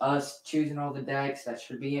not just us choosing all the decks that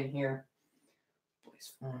should be in here.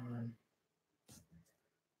 Please, fun.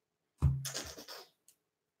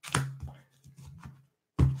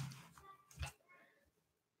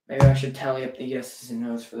 Maybe I should tally up the yeses and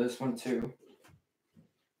nos for this one too.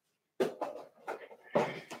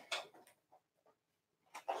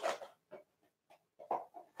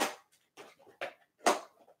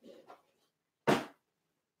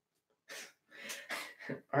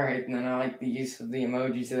 All right, and then I like the use of the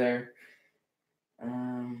emojis there. Wait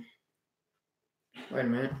a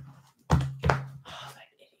minute. Oh, that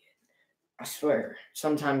idiot. I swear,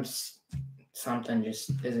 sometimes something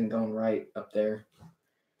just isn't going right up there.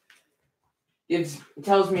 It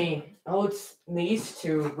tells me, oh, it's these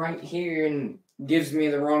two right here, and gives me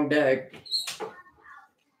the wrong deck.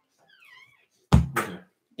 Okay.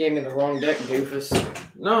 Gave me the wrong deck, doofus.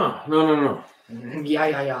 No.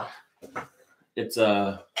 Yeah. It's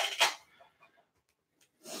the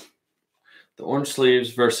orange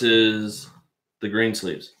sleeves versus the green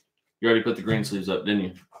sleeves. You already put the green sleeves up, didn't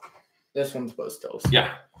you? This one's Buzztails.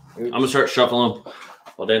 Yeah. I'm going to start shuffling them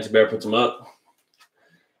while Dancing Bear puts them up.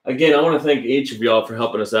 Again, I want to thank each of y'all for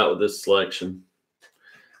helping us out with this selection.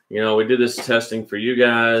 You know, we did this testing for you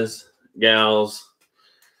guys, gals,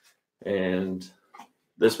 and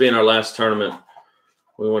this being our last tournament,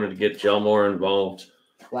 we wanted to get y'all more involved.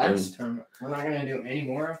 Last tournament? We're not going to do any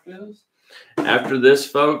more after this? After this,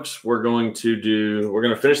 folks, we're going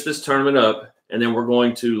to finish this tournament up, and then we're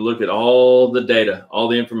going to look at all the data, all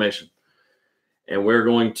the information, and we're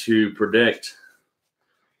going to predict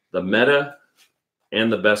the meta and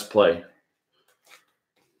the best play.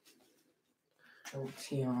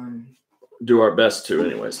 Jolteon. Do our best to,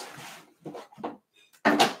 anyways.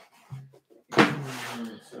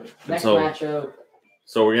 Next matchup.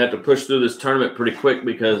 So we're going to have to push through this tournament pretty quick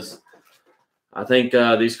because I think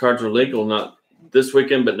these cards are legal, not this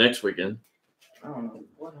weekend, but next weekend. I don't know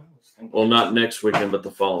what I was thinking. Well, not next weekend, but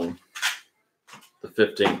the following. The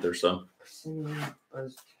 15th or so.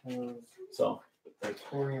 So.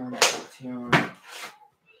 Vaporeon, Jolteon,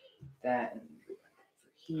 that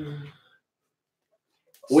here.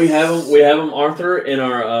 We have them, Arthur, in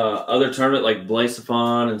our other tournament, like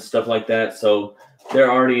Blacephalon and stuff like that. So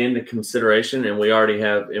they're already into consideration, and we already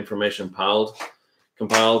have information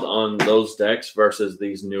compiled on those decks versus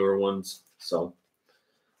these newer ones. So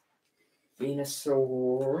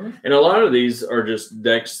Venusaur. And a lot of these are just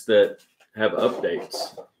decks that have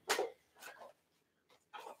updates.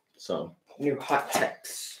 So new hot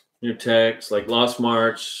techs. New techs like Lost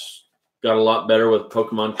March got a lot better with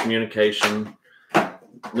Pokemon communication.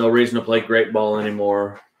 No reason to play Great Ball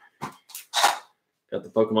anymore. Got the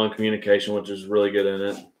Pokemon communication, which is really good in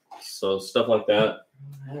it. So stuff like that.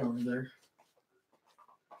 Head over there.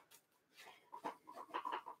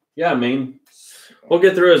 Yeah, I mean, we'll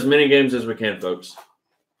get through as many games as we can, folks.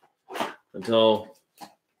 Until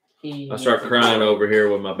I start crying over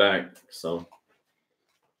here with my back. So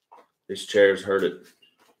these chairs hurt it.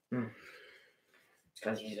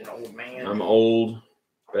 Because he's an old man. I'm old,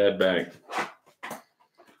 bad back.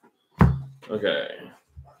 Okay.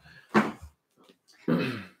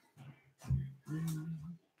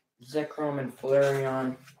 Zekrom and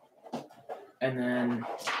Flareon. And then,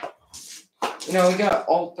 you know, we got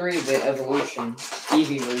all three of the evolutions.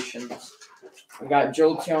 We got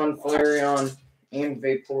Jolteon, Flareon, and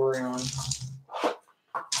Vaporeon.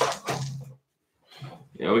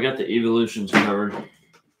 Yeah, we got the evolutions covered.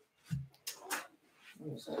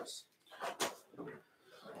 What is this?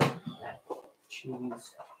 Jeez.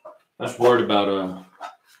 I was worried about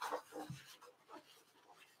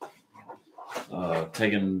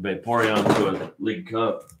taking Vaporeon to a League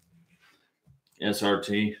Cup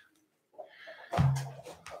SRT.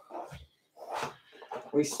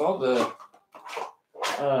 We saw the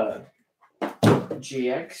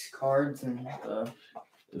GX cards and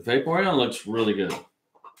the Vaporeon looks really good,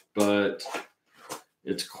 but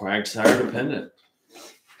it's Quagsire dependent.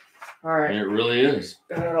 all right. And it really is.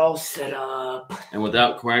 Got it all set up. And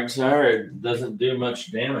without Quagsire, it doesn't do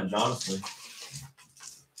much damage, honestly.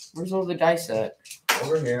 Where's all the dice at?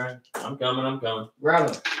 Over here. I'm coming. Grab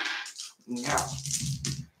them. Now.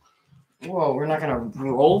 Whoa, we're not gonna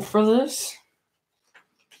roll for this?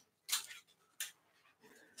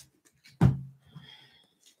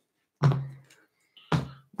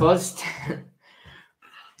 Buzz.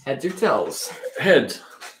 Heads or tails? Heads.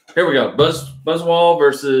 Here we go. Buzzwall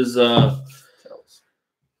versus Tails.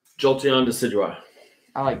 Jolteon Decidueye.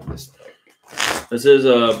 I like this deck. This is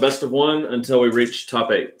a best of one until we reach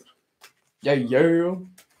top 8. Yeah.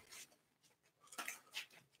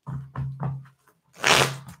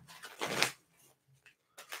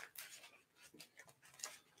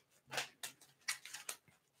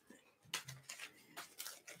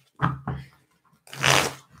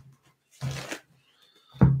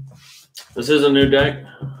 This is a new deck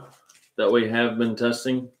that we have been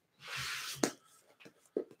testing.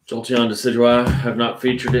 Jolteon Decidueye. Have not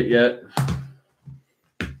featured it yet.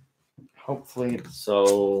 Hopefully it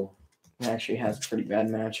So actually has a pretty bad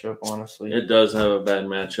matchup, honestly. it does have a bad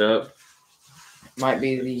matchup. Might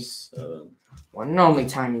be the one and only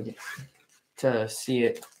time you get to see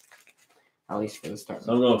it. At least for the start.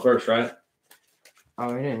 So I'm going first, right?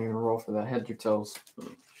 Oh, we didn't even roll for that. Heads or tails?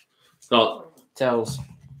 Call Tails.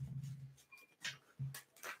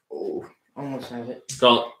 Oh, almost have it. it.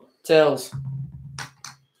 Call it. Tails.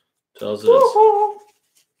 Tells it.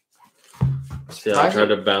 See how I tried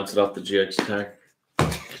to bounce it off the GX attack?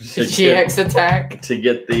 GX attack. To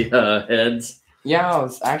get the heads. Yeah, I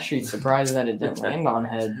was actually surprised that it didn't land on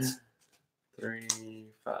heads. 3,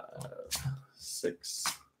 5, 6,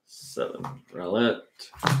 7. Rowlet.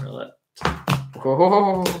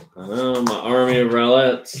 Whoa. I know, my army of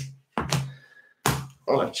Rowlets.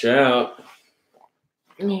 Watch out.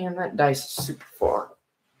 Man, that dice is super far.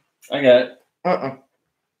 I got it.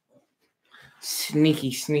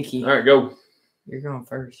 Sneaky. All right, go. You're going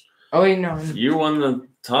first. Oh, wait, no. You won the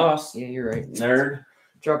toss. Yeah, you're right. Nerd.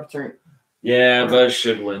 Drop a turn. Yeah, Buzz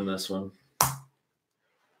should win this one.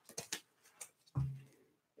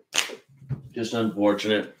 Just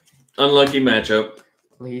unfortunate. Unlucky matchup.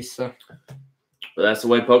 Lisa. But that's the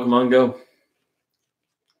way Pokemon go.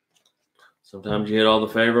 Sometimes you hit all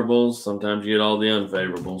the favorables. Sometimes you hit all the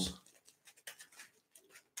unfavorables.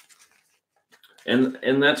 And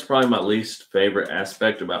that's probably my least favorite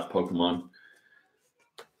aspect about Pokemon.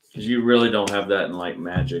 Because you really don't have that in, like,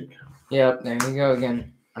 Magic. Yep, there you go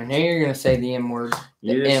again. I know you're going to say the M word.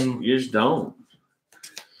 You just don't.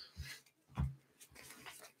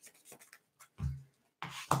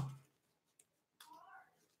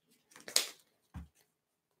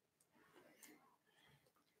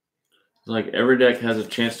 Like, every deck has a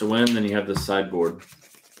chance to win, then you have the sideboard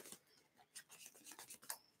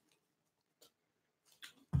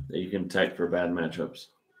that you can attack for bad matchups.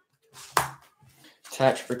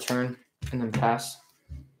 Attach for turn and then pass.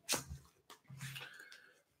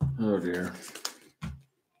 Oh, dear.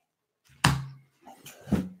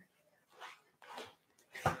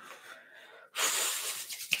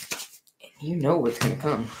 You know what's going to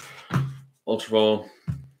come. Ultra Ball.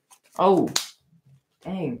 Oh,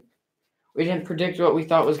 dang. We didn't predict what we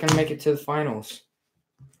thought was going to make it to the finals.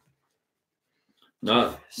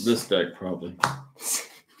 Not this deck, probably.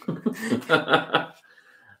 We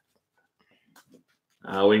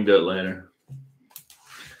can do it later.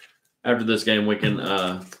 After this game, we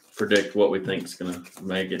can predict what we think is going to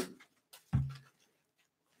make it.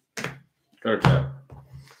 Go to tap.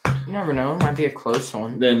 You never know. It might be a close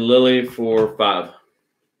one. Then Lily for 5.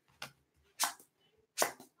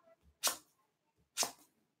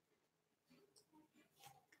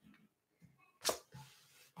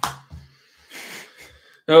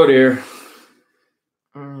 Oh dear.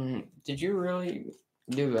 Did you really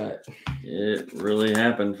do that? It really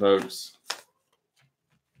happened, folks.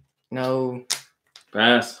 No.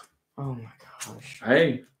 Pass. Oh my gosh.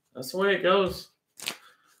 Hey, that's the way it goes.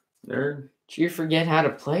 Nerd. Did you forget how to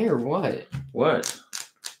play or what? What?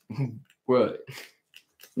 What?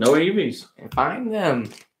 No EVs. Find them.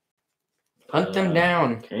 Hunt them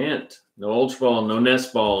down. Can't. No Ultra Ball, no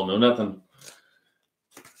Nest Ball, no nothing.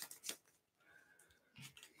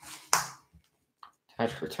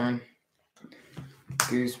 Attach return.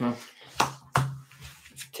 Guzma.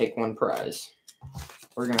 Take 1 prize.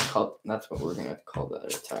 We're gonna call. That's what we're gonna call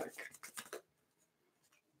that attack.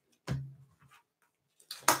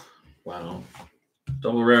 Wow.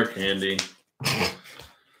 Double rare candy.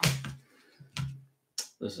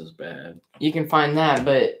 This is bad. You can find that,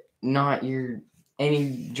 but not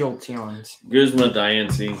any Jolteons. Guzma,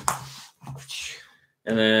 Diancie.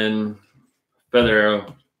 And then Feather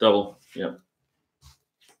Arrow. Double. Yep.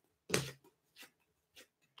 Is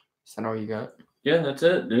that all you got? Yeah, that's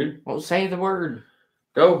it, dude. Well, say the word.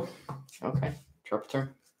 Go. Okay. Drop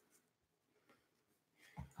turn.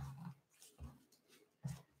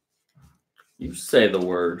 You say the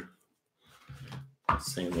word. I'm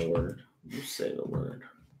saying the word. You say the word.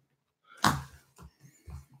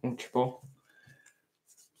 Ultra Ball.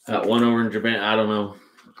 Got 1 over in Japan. I don't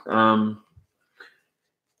know.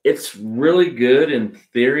 It's really good in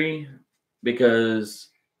theory because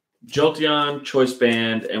Jolteon, Choice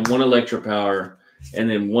Band, and 1 Electro Power, and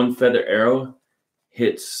then 1 Feather Arrow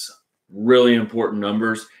hits really important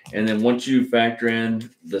numbers. And then once you factor in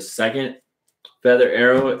the second Feather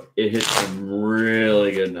Arrow, it hits some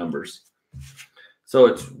really good numbers. So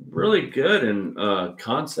it's really good in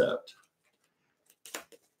concept.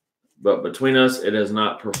 But between us, it has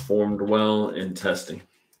not performed well in testing.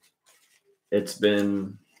 It's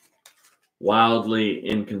been wildly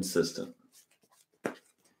inconsistent.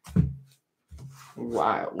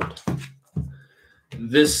 Wild.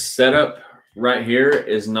 This setup right here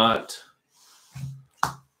is not.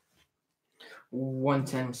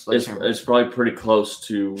 110. It's probably pretty close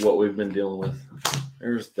to what we've been dealing with.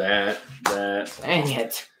 There's that. Dang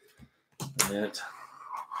it. That.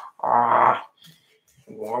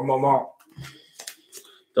 One more.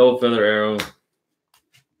 Double Feather Arrow.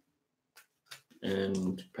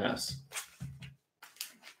 And pass.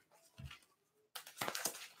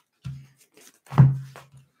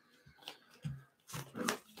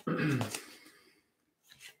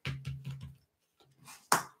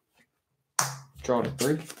 Draw to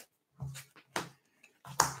 3.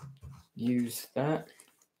 Use that.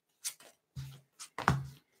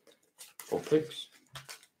 Full picks.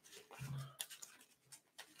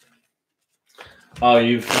 Oh,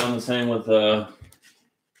 you found the same with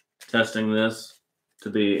testing this to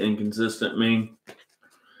be inconsistent mean?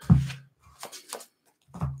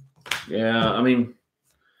 Yeah, I mean,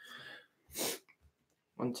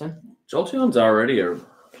 110. Jolteon's already a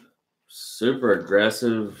super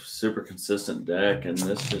aggressive, super consistent deck, and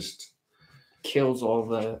this just kills all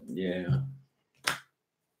that. Yeah.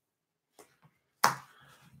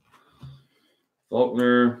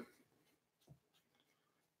 Faulkner.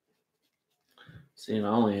 See, and I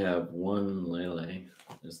only have 1 Lele.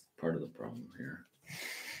 Is part of the problem here.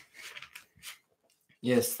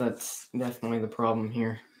 Yes, that's definitely the problem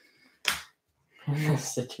here in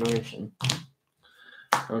this situation.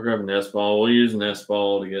 I'll grab Nest Ball. We'll use Nest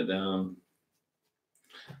Ball to get down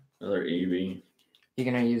another Eevee. You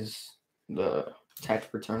gonna use the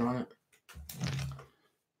tactic return on it?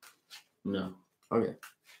 No. Okay.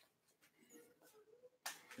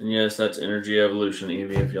 And yes, that's Energy Evolution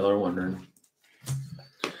Eevee, if y'all are wondering.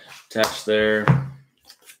 Attach there.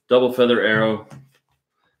 Double Feather Arrow.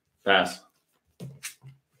 Pass.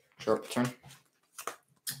 Short return.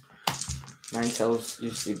 9 Tails,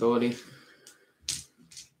 use the ability.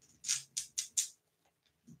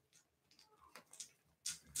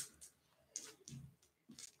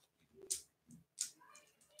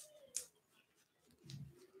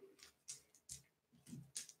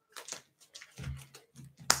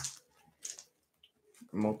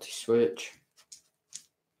 Multi-switch.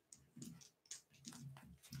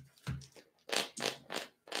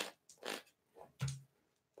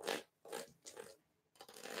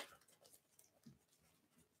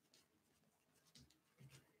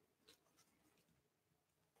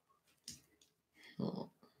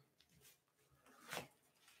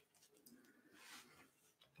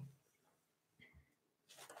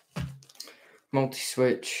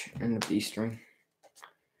 multi-switch, and the B-string.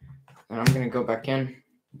 And I'm going to go back in.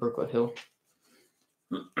 Brooklet Hill.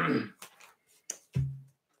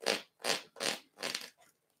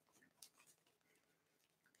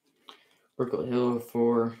 Brooklet Hill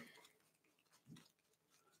for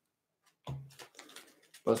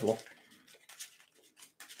Buzzwole.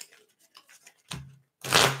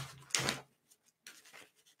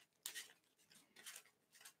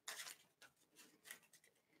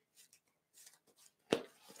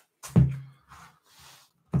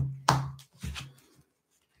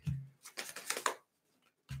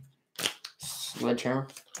 Sledgehammer.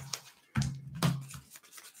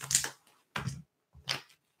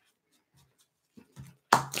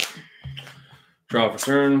 Draw for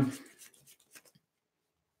turn.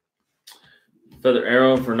 Feather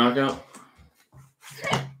Arrow for knockout.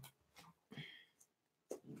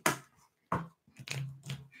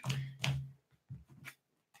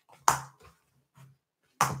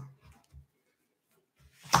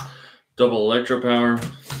 Double Electro Power,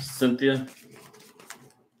 Cynthia.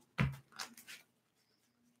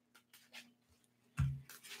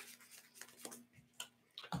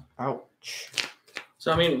 Ouch.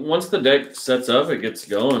 So, I mean, once the deck sets up, it gets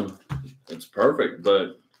going. It's perfect,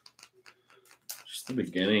 but just the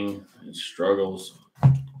beginning, it struggles.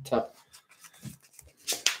 Tough.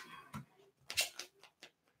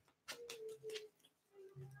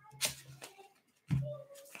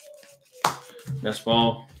 Nest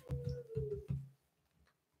Ball.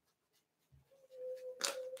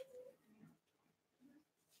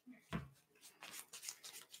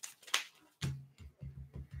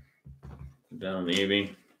 Down on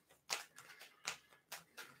Eevee.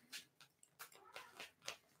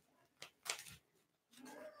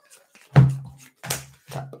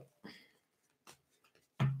 Tap.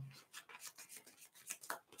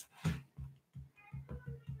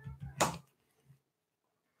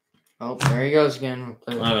 Oh, there he goes again.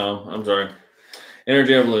 I know. I'm sorry.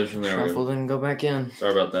 Energy Evolution. There we Shuffle go. didn't go back in.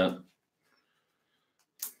 Sorry about that.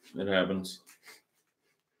 It happens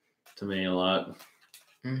to me a lot.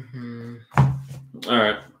 Mm-hmm. All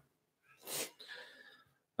right.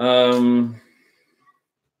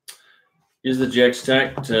 Use the GX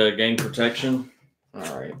Tech to gain protection.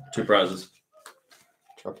 All right. 2 prizes.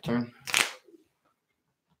 Drop a turn.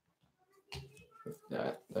 Put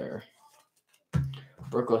that there.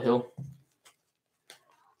 Brooklet Hill.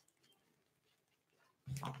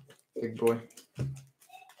 Big boy.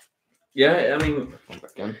 Yeah, I mean, Go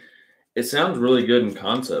back in. it sounds really good in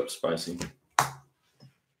concept, Spicy.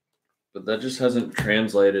 But that just hasn't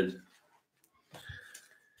translated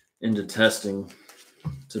into testing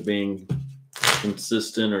to being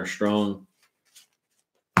consistent or strong.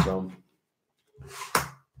 So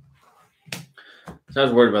I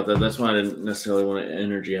was worried about that. That's why I didn't necessarily want an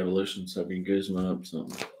Energy Evolution, so I can Guzma up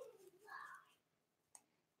something.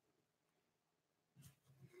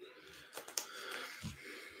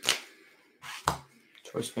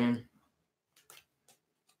 Choice fan.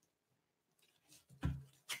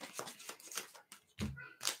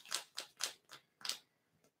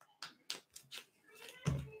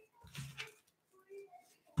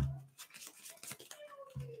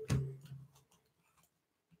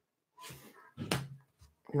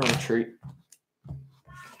 No retreat.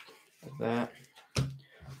 Like that.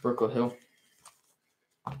 Brooklet Hill.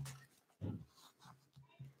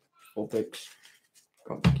 Full picks.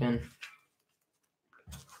 Go back in.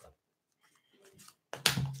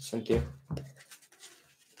 Cynthia.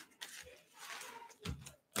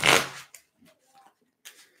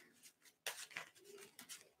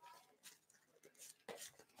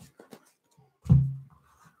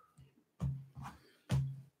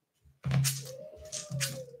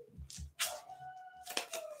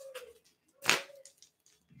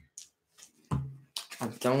 I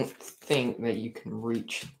don't think that you can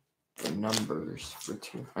reach the numbers for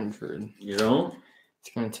 200. You don't?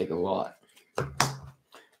 It's going to take a lot.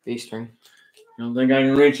 B-string. You don't think I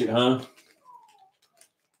can reach it, huh?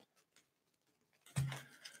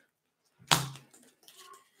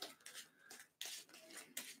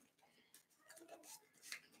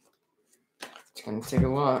 It's going to take a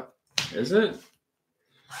lot. Is it?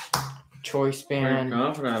 Choice I'm band.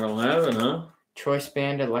 confident I don't have it, huh? Choice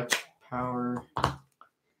band, electric power.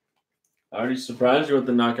 I already surprised you with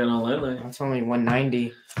the knockout on Lele. That's only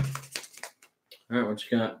 190. All right, what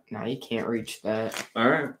you got? No, you can't reach that. All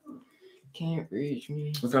right. Can't reach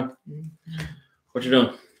me. Okay. What you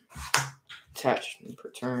doing? Attach per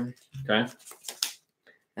turn. Okay.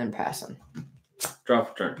 And passing. Draw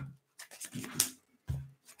for turn.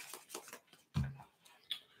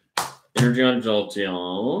 Energy on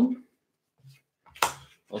Jolteon.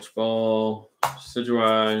 Ultra Ball,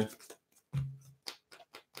 Decidueye.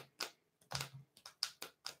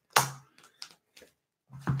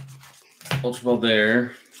 Ultra Ball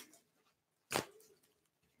there.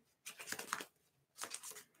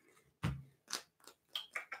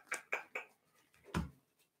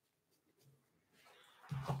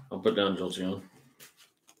 I'll put down Jolteon.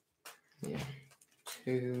 Yeah.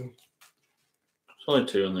 2. There's only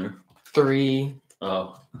 2 in there. 3.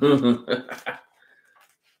 Oh.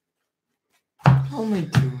 Only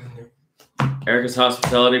 2 in there. Erica's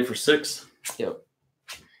Hospitality for 6. Yep.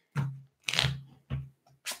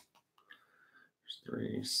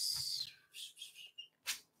 3.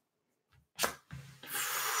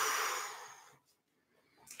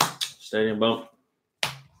 Stadium Bump.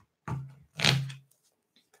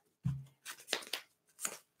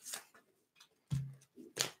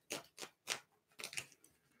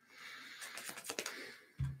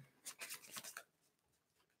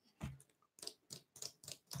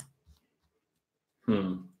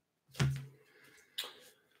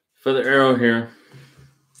 For the arrow here.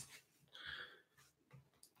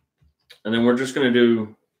 And then we're just going to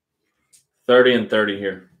do 30 and 30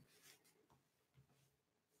 here.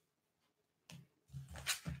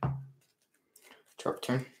 Drop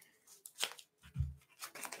turn.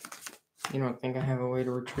 You don't think I have a way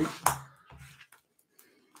to retreat?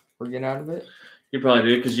 Or get out of it? You probably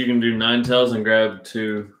do, because you can do 9 tails and grab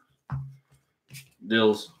 2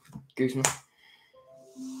 dills. Guzman.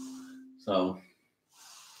 So.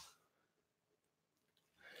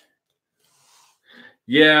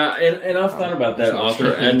 Yeah, and I've thought about that,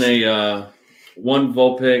 author, and a 1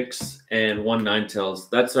 Vulpix and 1 Ninetales.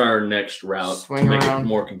 That's our next route Swing to make around. it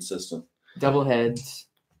more consistent. Double heads.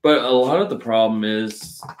 But a lot of the problem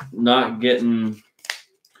is not getting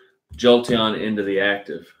Jolteon into the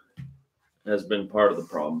active has been part of the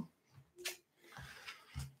problem.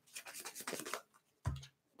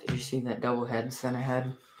 Did you see that double heads that I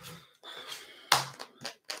had?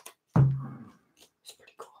 It's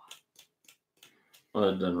pretty cool. Well,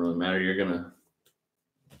 it doesn't really matter. You're gonna.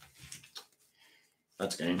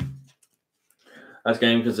 That's game. That's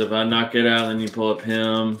game because if I knock it out, then you pull up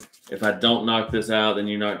him. If I don't knock this out, then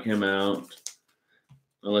you knock him out.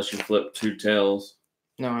 Unless you flip 2 tails.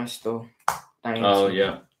 No, I still. Oh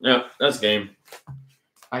yeah, yeah. That's game.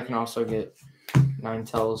 I can also get 9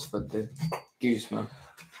 tails for the Guzma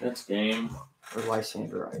That's game. or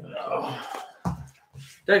Lysander. Oh.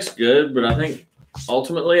 Deck's good, but I think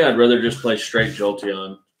ultimately I'd rather just play straight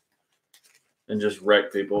Jolteon and just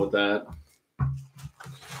wreck people with that.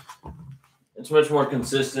 It's much more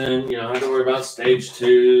consistent. You don't have to worry about stage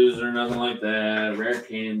 2s or nothing like that. Rare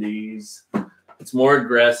candies. It's more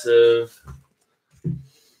aggressive. I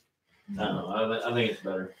don't know. I think it's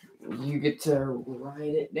better. You get to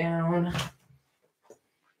write it down.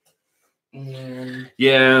 And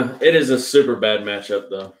Yeah, it is a super bad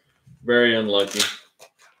matchup, though. Very unlucky.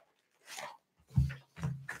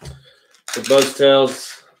 The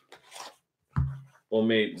Buzztails will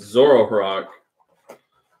meet Zoroark.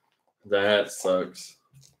 That sucks.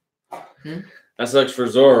 That sucks for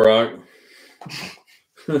Zoroark.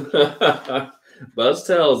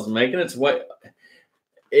 Buzztails making its way.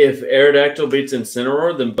 If Aerodactyl beats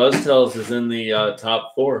Incineroar, then Buzztails is in the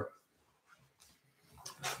top 4.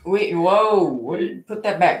 wait, whoa! Put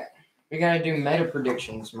that back. We gotta do meta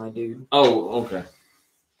predictions, my dude. Oh, okay.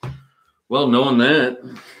 Well, knowing that.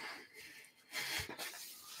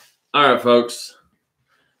 All right, folks.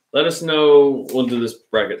 Let us know. We'll do this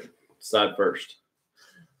bracket side first.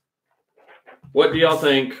 What do y'all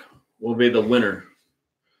think will be the winner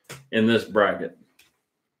in this bracket?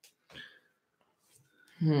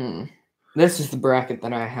 This is the bracket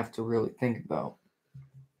that I have to really think about.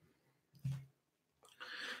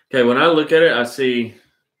 Okay, when I look at it, I see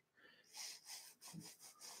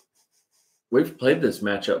we've played this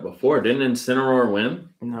matchup before. Didn't Incineroar win?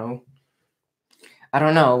 No. I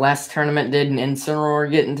don't know. Last tournament, did an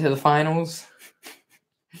Incineroar get into the finals?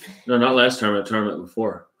 No, not last tournament. Tournament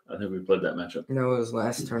before. I think we played that matchup. No, it was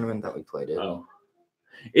last tournament that we played it. Oh.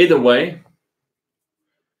 Either way,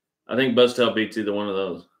 I think Buzztail beats either one of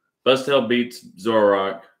those. Buzztail beats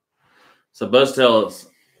Zoroark. So Buzztail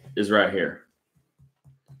is right here.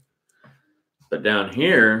 But down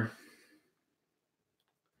here,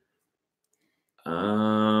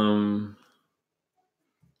 I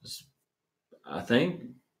think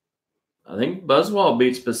Buzzwole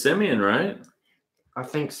beats Passimian, right? I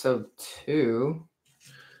think so too.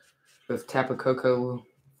 With Tapu Koko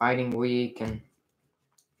fighting weak and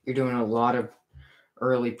you're doing a lot of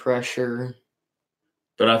early pressure.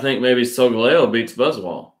 But I think maybe Solgaleo beats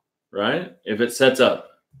Buzzwole, right? If it sets up.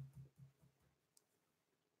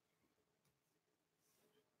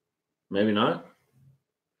 Maybe not.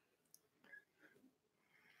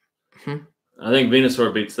 Hmm. I think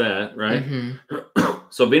Venusaur beats that, right? Mm-hmm.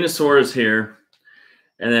 So Venusaur is here,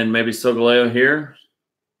 and then maybe Solgaleo here,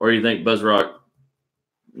 or you think Buzzrock,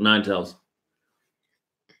 Ninetales?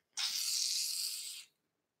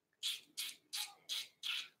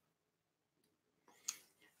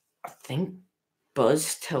 I think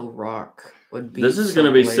Buzztail Rock would be. This is going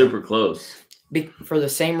to be super close. For the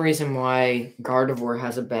same reason why Gardevoir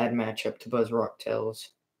has a bad matchup to Buzzrock Tails.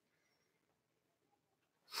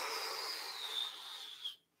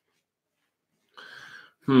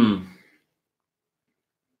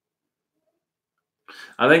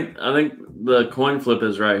 I think the coin flip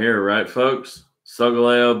is right here, right, folks?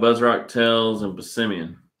 Solgaleo, Buzzrock Tails, and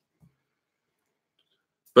Passimian.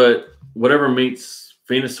 But whatever meets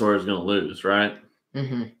Venusaur is going to lose, right?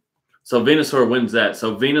 Mm-hmm. So Venusaur wins that.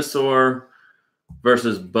 So Venusaur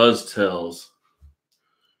versus Buzztails.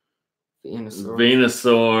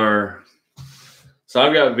 Venusaur. So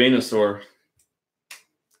I've got Venusaur.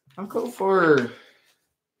 I'll go for.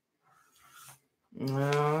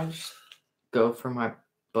 No, I'll just go for my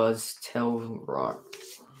Buzztail Rock.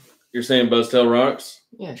 You're saying Buzztail rocks?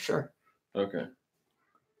 Yeah, sure. Okay.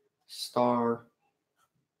 Star.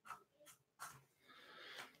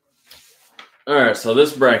 All right, so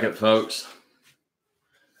this bracket, folks.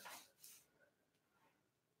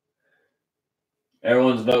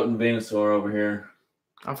 Everyone's voting Venusaur over here.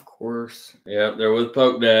 Of course. Yep, they're with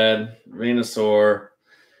Poke Dad, Venusaur.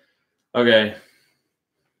 Okay.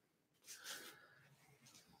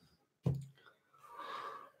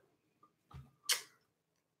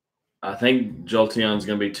 I think Jolteon's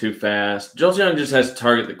going to be too fast. Jolteon just has to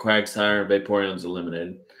target the Quagsire, and Vaporeon's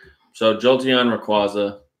eliminated. So Jolteon,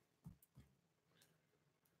 Rayquaza.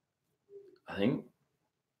 I think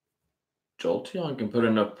Jolteon can put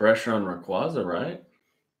enough pressure on Rayquaza, right?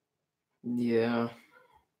 Yeah.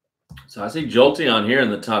 So I see Jolteon here in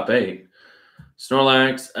the top 8.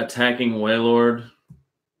 Snorlax attacking Wailord.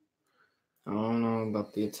 I don't know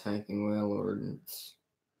about the attacking Wailord. It's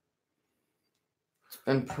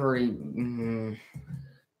been pretty.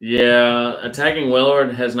 Yeah, attacking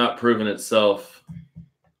Wailord has not proven itself.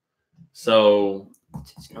 So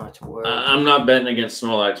It's not worth. I'm not betting against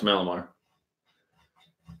Snorlax Malamar.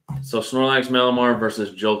 So Snorlax Malamar versus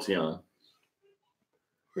Jolteon.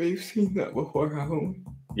 We've seen that before, haven't we?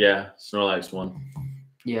 Yeah, Snorlax won.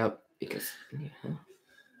 Yep, because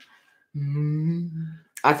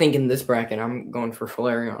I think in this bracket I'm going for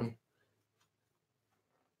Flareon.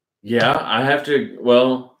 Yeah, I have to.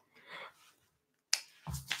 Well,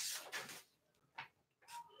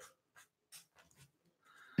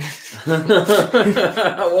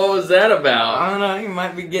 what was that about? I don't know. You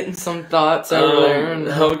might be getting some thoughts over there.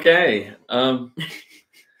 Okay.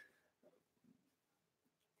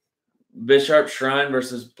 Bisharp Shrine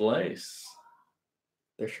versus Blaze.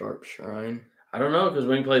 Bisharp Shrine. I don't know because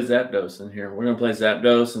we can play Zapdos in here. We're gonna play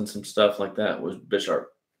Zapdos and some stuff like that with Bisharp.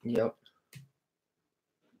 Yep.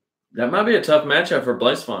 That might be a tough matchup for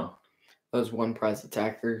Blazefawn. Those one prize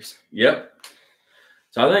attackers. Yep.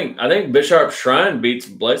 So I think Bisharp Shrine beats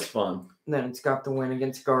Blazefawn. Then it's got the win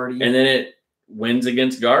against Guardian. And then it wins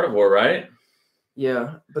against Gardevoir, right?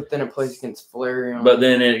 Yeah, but then it plays against Flareon. But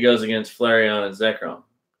then it goes against Flareon and Zekrom.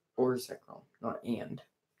 Or Zekrom, not and.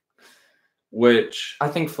 Which I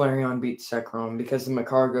think Flareon beats Zekrom because the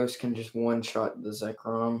Macargos can just one-shot the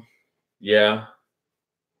Zekrom. Yeah.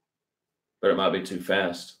 But it might be too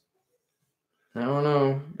fast. I don't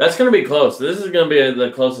know. That's going to be close. This is going to be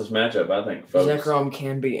the closest matchup, I think, folks. Zekrom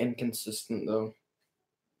can be inconsistent, though.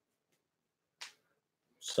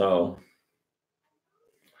 So,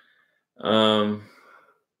 I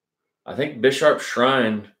think Bisharp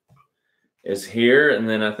Shrine is here, and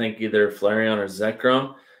then I think either Flareon or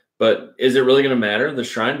Zekrom. But is it really going to matter? The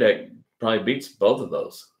Shrine deck probably beats both of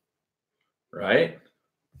those, right?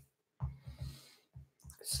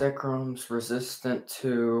 Zekrom's resistant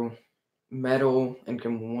to metal and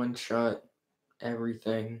can one-shot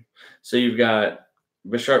everything. So you've got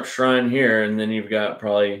Bisharp Shrine here, and then you've got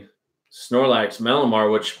probably Snorlax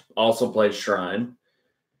Malamar, which also plays Shrine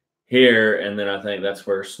here, and then I think that's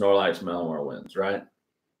where Snorlax Malamar wins, right?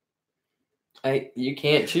 You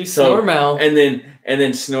can't choose Snormal. And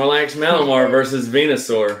then Snorlax Malamar versus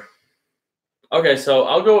Venusaur. Okay, so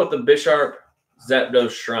I'll go with the Bisharp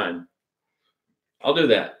Zapdos Shrine. I'll do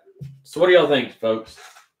that. So what do y'all think, folks?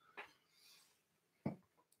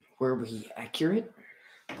 Were we accurate?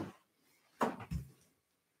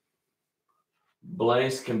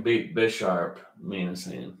 Blaze can beat Bisharp, Mina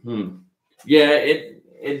saying. Yeah,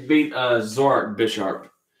 it beat Zorak Bisharp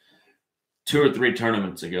 2 or 3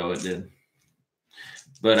 tournaments ago, it did.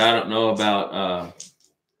 but I don't know about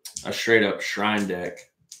a straight up shrine deck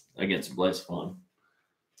against Blacephalon.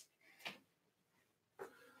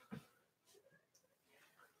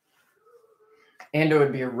 And it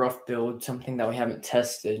would be a rough build, something that we haven't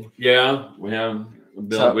tested. Yeah, we have a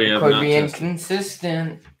build So we it have could not be tested.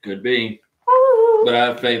 inconsistent. Could be, but I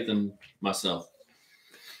have faith in myself.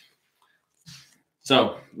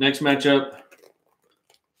 So next matchup.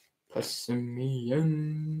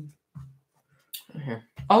 Passimian.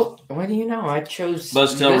 Oh, what do you know? I chose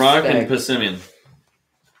Buzztail this Rock deck. and Passimian.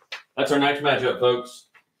 That's our next matchup, folks.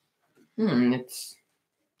 It's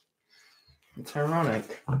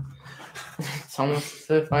ironic. It's almost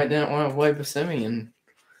as if I didn't want to play Passimian.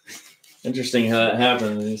 Interesting how that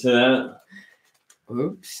happened. Did you see that?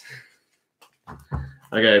 Oops.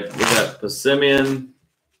 Okay, we got Passimian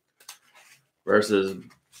versus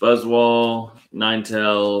Buzzwole,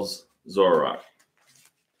 Ninetales, Zoroark.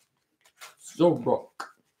 Zoroark.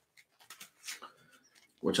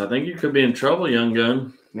 Which I think you could be in trouble, young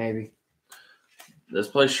gun. Maybe. Let's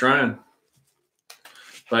play Shrine.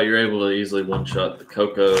 But you're able to easily one-shot the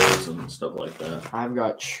Cocos and stuff like that. I've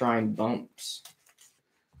got Shrine Bumps.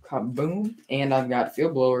 Kaboom. And I've got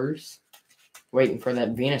Field Blowers. Waiting for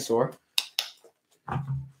that Venusaur. It's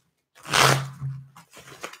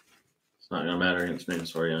not going to matter against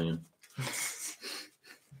Venusaur, youngin.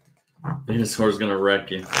 Venusaur's going to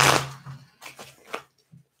wreck you.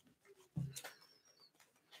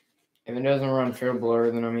 If it doesn't run Field Blower,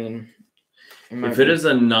 then I mean... If it is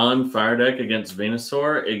a non-fire deck against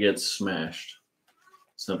Venusaur, it gets smashed.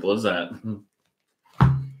 Simple as that.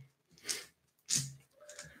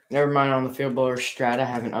 Never mind on the Field Blower strat. I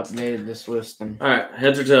haven't updated this list in All right,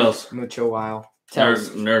 heads or tails? mucho while.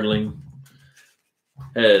 Tails. Nerdling.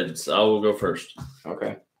 Heads. I will go first.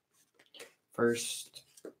 Okay. First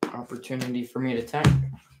opportunity for me to attack.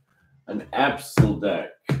 An Absol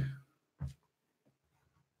deck.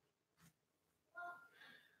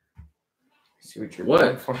 See what you're What?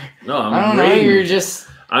 going for. No, I'm I don't know. reading. You're just.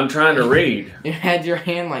 I'm trying to read. You had your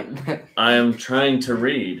hand like that. I am trying to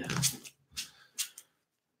read.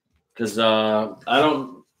 Because I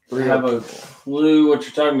don't have a clue what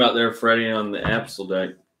you're talking about there, Freddie, on the Absol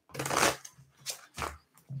deck.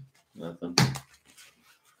 Nothing.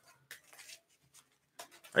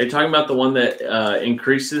 Are you talking about the one that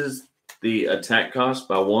increases the attack cost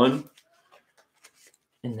by 1?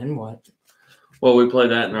 And then what? Well, we play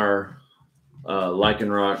that in our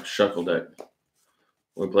Lycanroc Shuckle deck.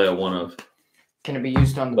 We play a 1 of. Can it be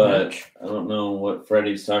used on the But bench? I don't know what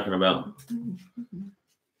Freddie's talking about.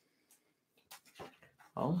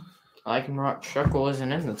 Oh, Lycanroc Shuckle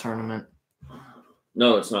isn't in the tournament.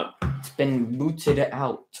 No, it's not. It's been booted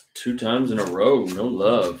out. 2 times in a row. No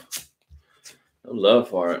love. No love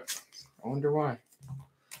for it. I wonder why.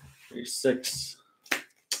 36.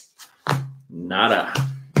 Nada.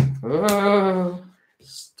 Oh,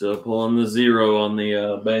 Still pulling the 0 on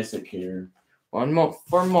the basic here. one more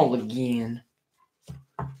for Mulligan.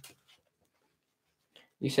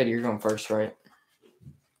 You said you're going first, right?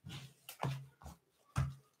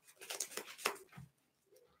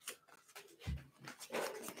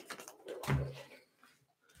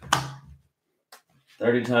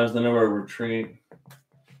 $30 times the number of retreat.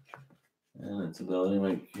 And its ability to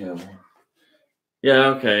make yeah,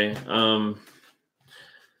 okay.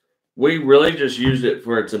 We really just used it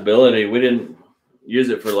for its ability. We didn't use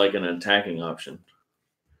it for like an attacking option.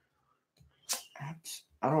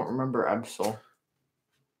 I don't remember Absol.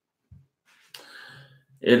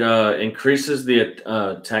 It increases the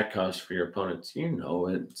attack cost for your opponents. You know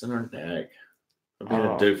it. It's in our deck. I'm being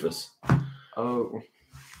a doofus. Oh.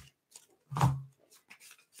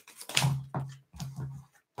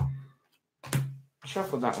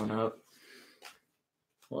 Shuffle that one up.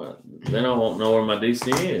 What? Then I won't know where my DC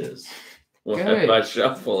is. Well, Good. if I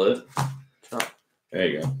shuffle it. Draw. There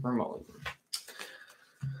you go. For Mulligan.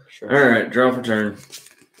 Sure. All right, draw for turn.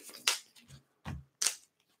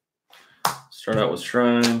 Start out with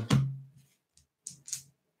Shrine.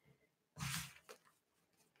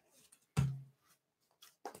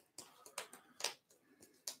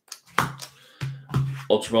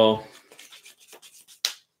 Ultra Ball.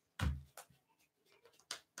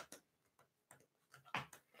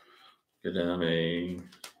 Get down a.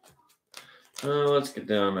 Let's get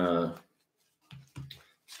down a.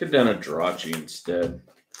 Let's get down a Drachi instead.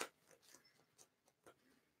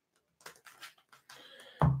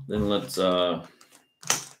 Then let's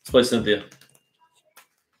play Cynthia.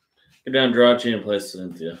 Get down Drachi and play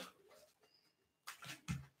Cynthia.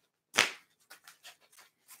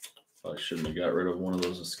 I shouldn't have got rid of one of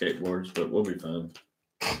those escape boards, but we'll be fine.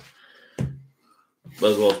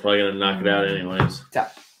 Buzzwell's probably going to knock it out anyways.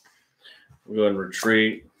 Tap. We'll go ahead and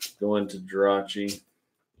retreat. Go into Jirachi.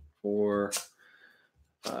 4,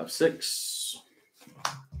 5, 6.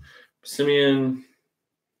 Simeon.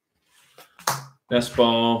 Best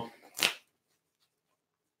ball.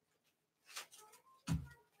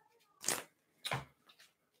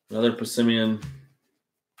 Another Passimian.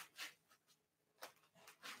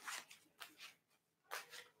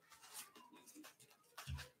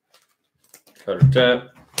 Cutter tap.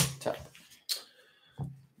 Tap.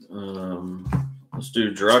 Let's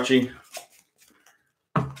do Jirachi.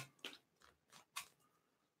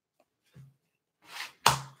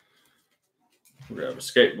 Grab a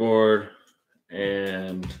skateboard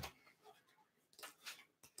and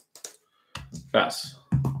pass.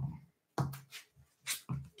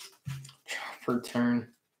 For turn.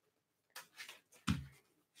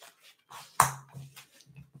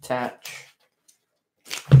 Attach.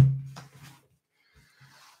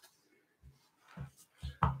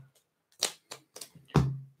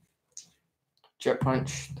 Jet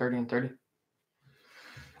punch, 30 and 30.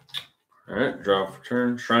 All right, draw for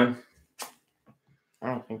turn. Shrine. I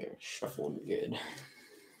don't think I shuffled good.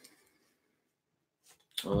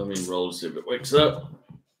 Well, let me roll to see if it wakes up.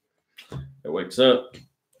 It wakes up.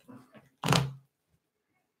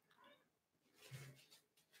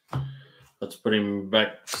 Let's put him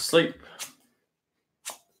back to sleep.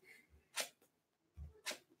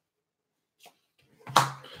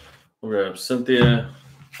 We'll grab Cynthia.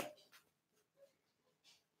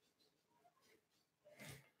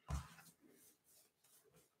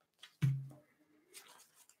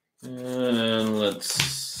 And let's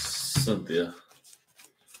Cynthia.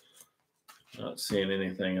 Not seeing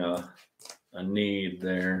anything a need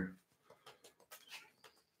there.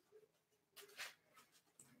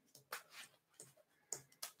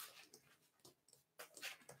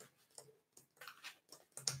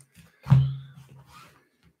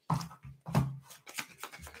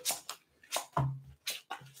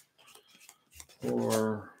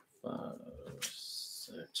 Four, 5,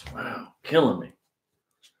 6. Wow, killing me.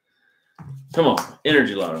 Come on,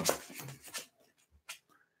 energy lotto.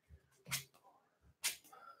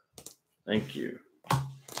 Thank you.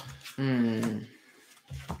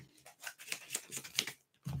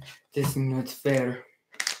 This is not fair.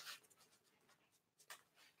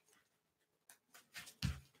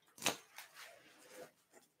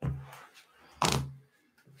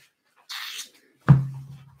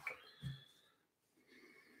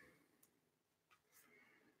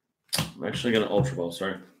 I'm actually going to Ultra Ball,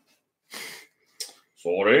 sorry.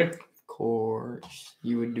 Sorry. Of course,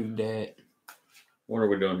 you would do that. What are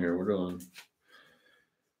we doing here? We're doing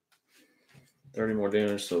 30 more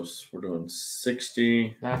damage, so we're doing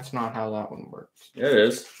 60. That's not how that one works. Yeah, it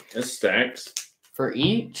is. It stacks. For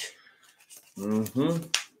each, Mm-hmm.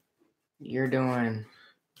 you're doing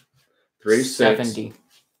 3, 70. 6.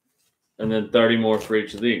 And then 30 more for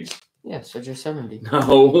each of these. Yeah, so just 70.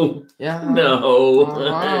 No. Yeah. No.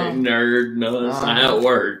 Uh-huh. Nerd. No, that's not how it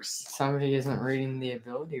works. Somebody isn't reading the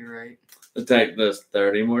ability right. Attack does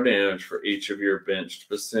 30 more damage for each of your benched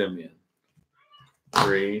Passimian.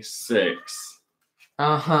 3, 6.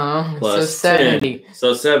 Uh-huh. Plus so 70. 10.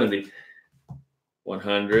 So 70.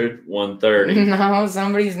 100, 130. No,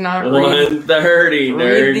 somebody's not reading. 130, nerd.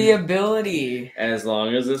 Read the ability. As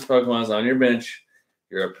long as this Pokemon's on your bench,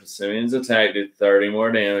 your Passimian's attack did 30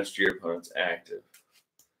 more damage to your opponent's active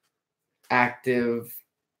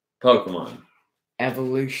Pokemon.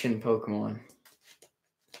 Evolution Pokemon.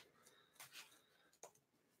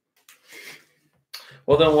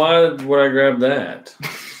 Well, then why would I grab that?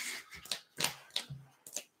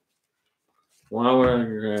 Why would I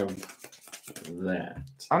grab that?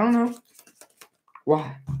 I don't know.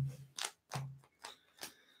 Why?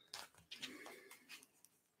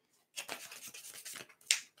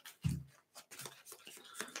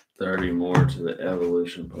 $30 more to the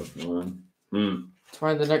evolution Pokemon. That's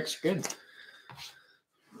why the deck's good.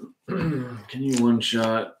 Can you one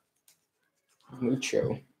shot?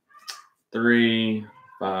 Mucho. 3,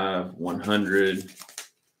 5, 100.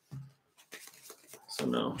 So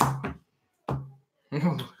no.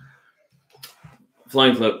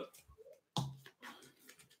 Flying flip.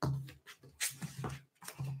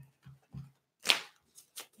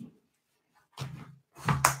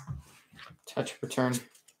 Touch return.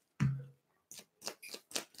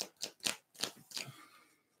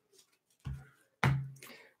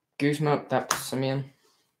 Guzma, that Passimian.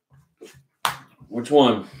 Which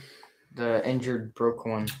one? The injured, broke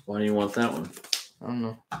one. Why do you want that one? I don't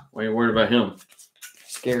know. Why are you worried about him?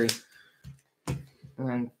 Scary. And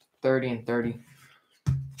then 30 and 30.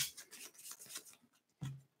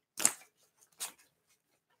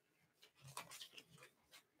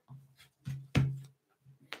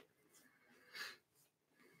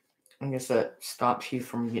 I guess that stops you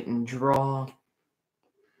from getting draw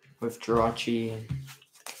with Jirachi.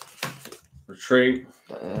 Retreat.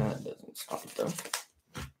 That doesn't stop it though.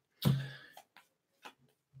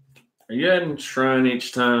 Are you adding shrine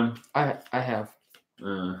each time? I have.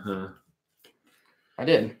 Uh-huh. I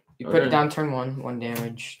did. You put Okay. it down turn 1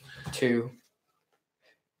 damage, 2.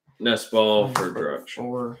 Nest ball for Grudge.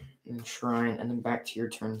 4, and shrine, and then back to your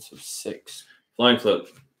turn, so 6. Flying flip.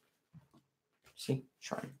 See?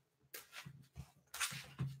 Shrine.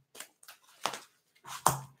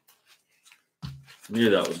 Knew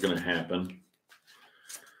that was going to happen.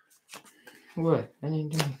 What? I didn't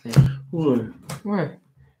do anything. What?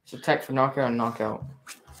 It's attack for knockout and knockout.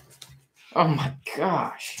 Oh my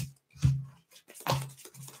gosh.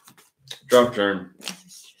 Drop turn. This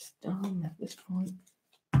is just dumb at this point.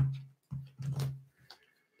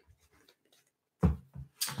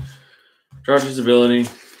 Drop his ability.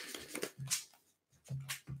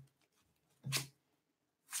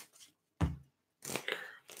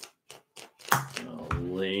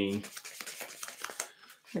 Holy.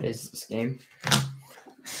 What is this game?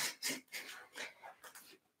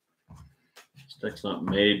 This deck's not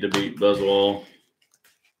made to beat Buzzwall.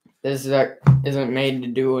 This deck isn't made to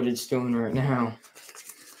do what it's doing right now.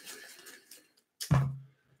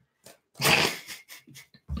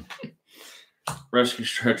 Rescue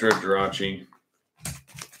Stretcher Jirachi.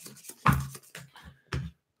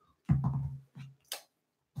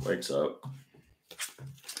 Wakes up.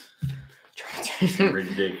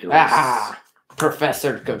 Ridiculous.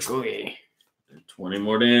 Professor Kukui. 20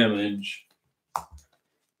 more damage.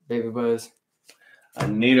 Baby Buzz. A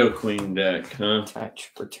Nidoqueen deck, huh?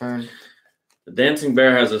 Attach per turn. The Dancing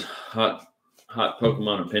Bear has a hot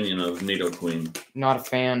Pokemon opinion of Nidoqueen. Not a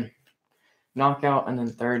fan. Knockout and then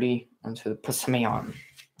 30 onto the Passimion.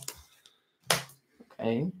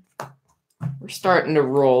 Okay. We're starting to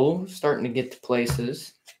roll. Starting to get to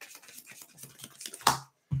places.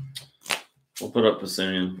 We'll put up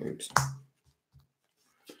Passimion. Oops.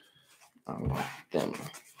 I want them.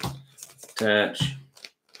 Attach.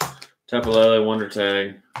 Tap a Lily, Wonder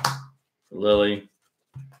Tag. Lily.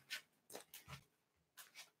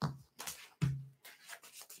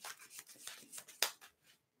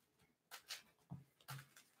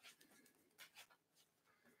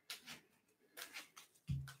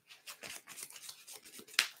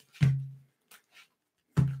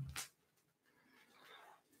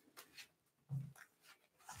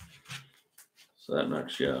 So that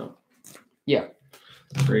knocks you out. Yeah.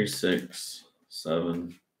 3, 6,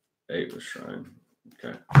 7, 8 with Shrine.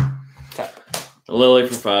 Okay. Tap. A Lily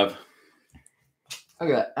for 5. Look at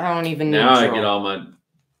that. I don't even need Now I draw. get all my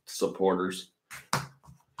supporters.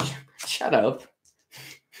 Shut up.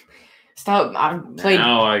 Stop. I've played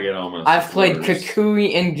supporters.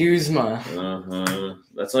 Kukui and Guzma. Uh-huh.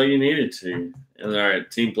 That's all you needed to. And all right,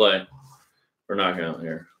 team play. We're knockout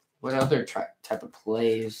here. What other type of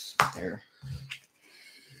plays there?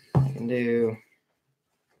 I can do.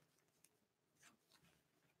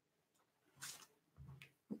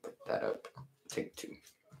 Put that up. Take 2.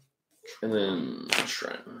 And then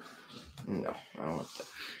Shrine. No, I don't want that.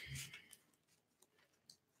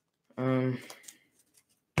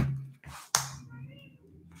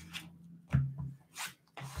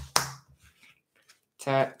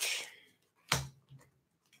 Attach.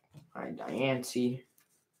 My Diancie.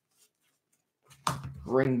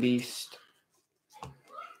 Ring Beast.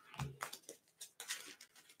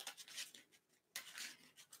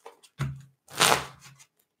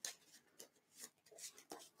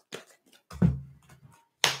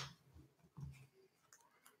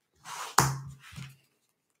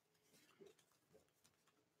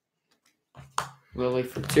 Lily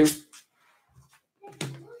for 2.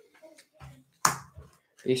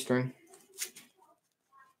 E-string.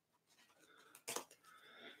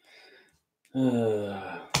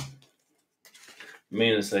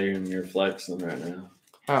 Mean to say you're flexing right now.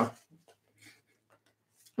 How?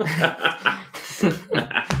 I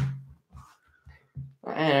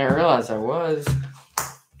didn't realize I was.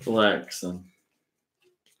 Flexing.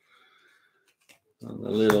 On the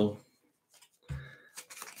little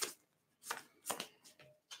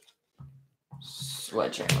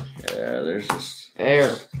Sledgehammer. Yeah,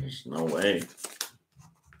 there's no way.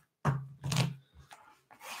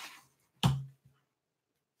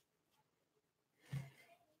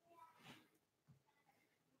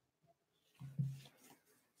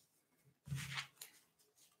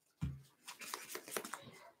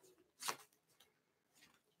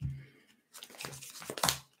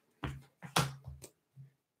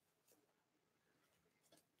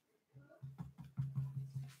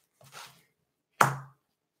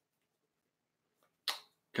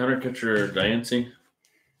 Counter catcher Diancie.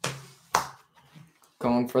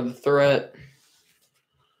 Going for the threat.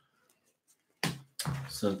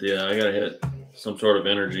 Cynthia, I gotta hit some sort of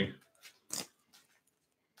energy.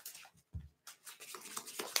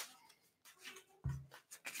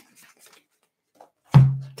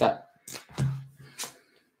 Cut.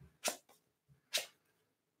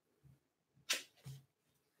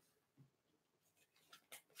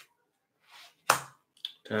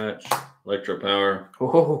 Attach. Electro power.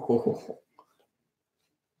 Oh.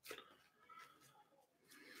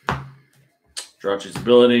 Jirachi's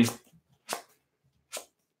ability.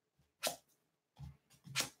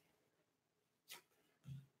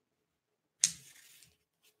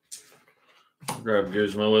 Grab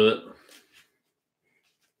Guzma with it.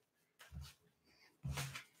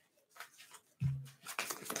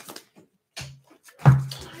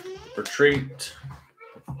 Retreat.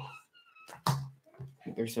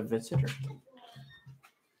 There's a visitor.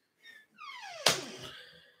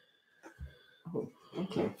 Oh,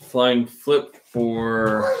 okay. Flying flip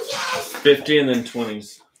for 50 and then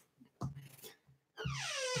 20s.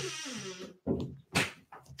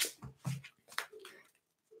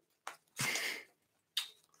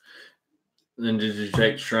 Then did you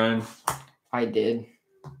take Shrine? I did.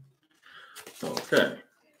 Okay.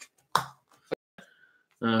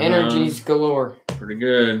 Energies galore. Pretty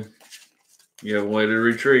good. You have a way to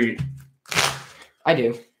retreat. I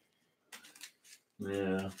do.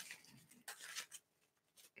 Yeah.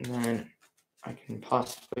 And then I can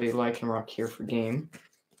possibly Lycanroc here for game.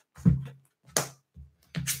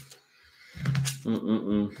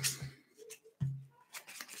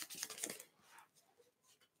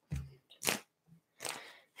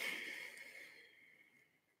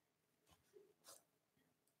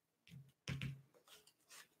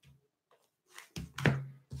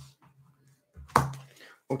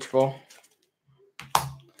 Ultra Ball.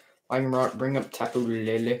 Lycanroc, bring up Tapu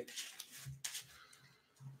Lele.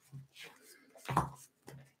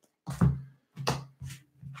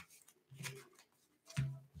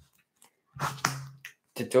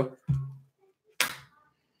 Tito.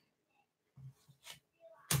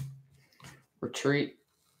 Retreat.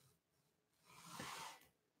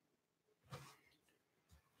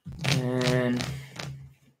 And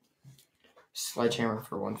Sledgehammer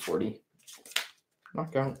for 140.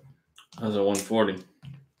 Knockout. How's a 140?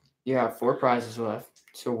 You have 4 prizes left.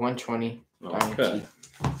 So 120. Okay.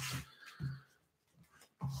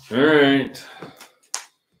 All right.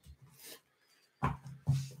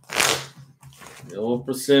 The old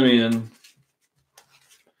Persimmon.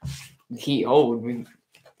 He old.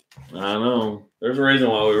 I know. There's a reason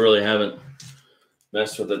why we really haven't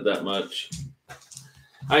messed with it that much.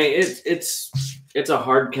 I mean, it's a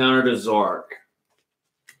hard counter to Zark,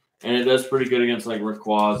 and it does pretty good against like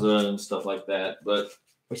Rayquaza and stuff like that. But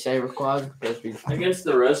we say Rayquaza because we against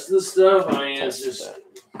the rest of the stuff, I mean, it's just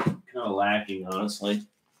kind of lacking, honestly.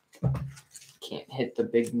 Can't hit the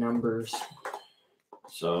big numbers.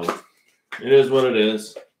 So it is what it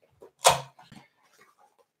is.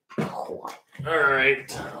 All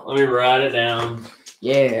right, let me write it down.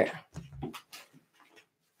 Yeah.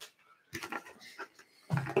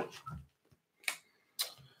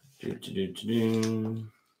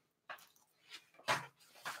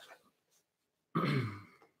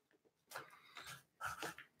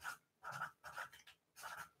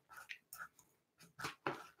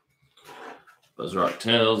 Buzzrock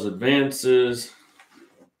Tails advances.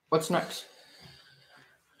 What's next?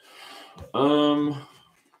 And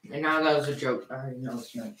now that was a joke. I already know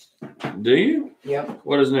what's next. Do you? Yep.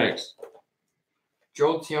 What is next?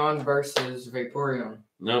 Jolteon versus Vaporeon.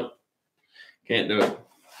 Nope. Can't do it.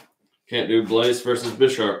 Can't do Blaze versus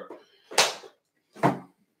Bisharp.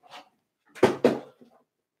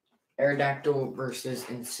 Aerodactyl versus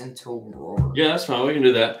Incineroar. Yeah, that's fine. We can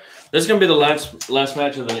do that. This is going to be the last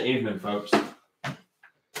match of the evening, folks.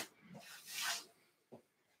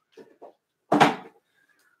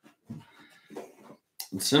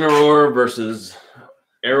 Incineroar versus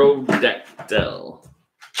Aerodactyl.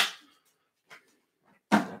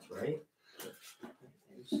 That's right.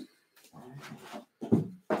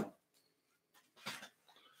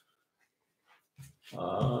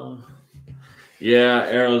 Yeah,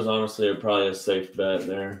 Arrow's honestly probably a safe bet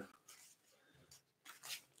there.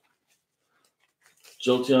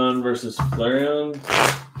 Jolteon versus Flareon.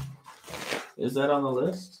 Is that on the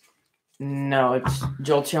list? No, it's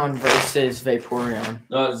Jolteon versus Vaporeon.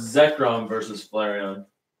 No, it's Zekrom versus Flareon.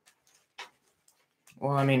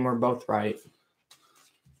 Well, I mean, we're both right.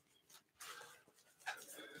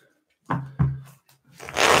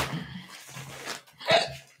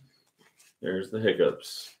 There's the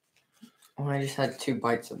hiccups. Well, I just had 2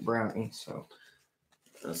 bites of brownie, so.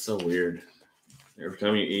 That's so weird. Every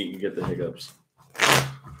time you eat, you get the hiccups.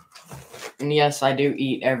 And yes, I do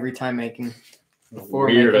eat every time making a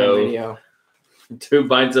Weirdo. video. 2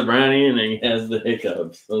 bites of brownie and then he has the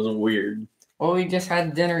hiccups. Those are weird. Well, we just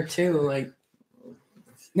had dinner too, like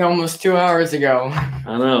almost 2 hours ago.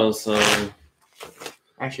 I know, so.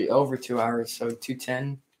 Actually, over 2 hours, so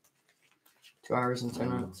 2:10. 2 hours and 10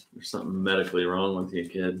 minutes. There's something medically wrong with you,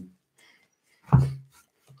 kid.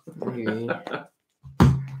 Maybe.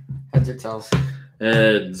 Heads or tails?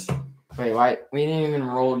 Heads. Wait, why? We didn't even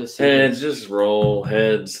roll to see. Heads, just roll.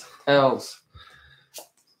 Heads. Tails.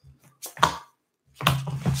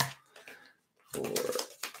 4,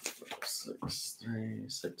 6, 3,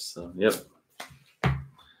 6, 7. Yep.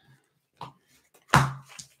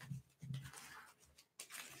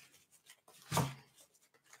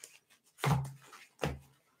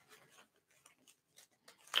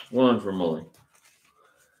 One for Molly.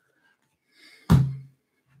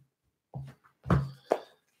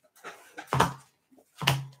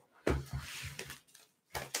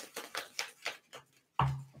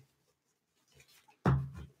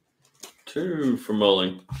 Two for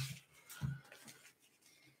Molly.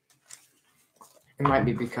 It might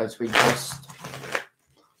be because we just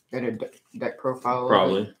did a deck profile.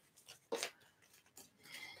 Probably.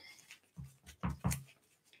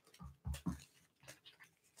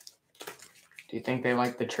 Do you think they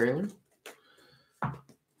like the trailer? I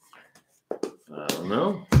don't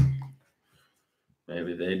know.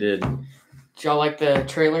 Maybe they did. Did y'all like the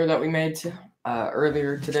trailer that we made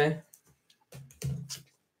earlier today?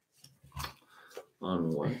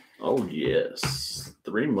 On what? Oh, yes.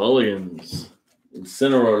 3 mulligans.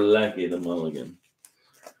 Incineroar Lackey the mulligan.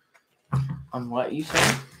 On what you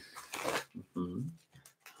said?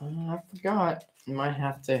 Mm-hmm. I forgot. You might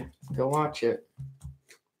have to go watch it.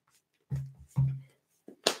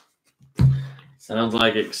 Sounds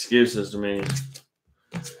like excuses to me.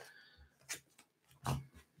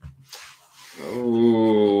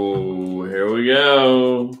 Oh, here we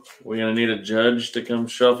go. We're going to need a judge to come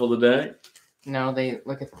shuffle the deck. No, they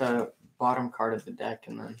look at the bottom card of the deck,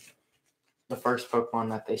 and then the first Pokemon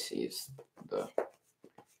that they see is the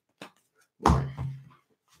one.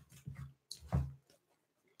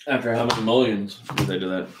 After how many mulligans did they do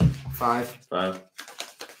that? 5. 5.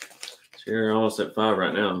 So you're almost at 5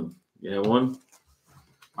 right now. You have 1?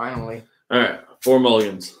 Finally. All right, 4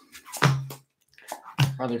 mulligans.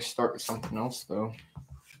 Rather start with something else, though.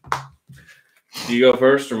 Do you go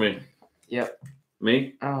first or me? Yep.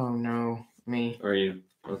 Me? Oh, no. Me. Or you?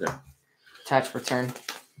 Okay. Attach return.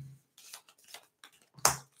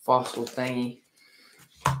 Fossil thingy.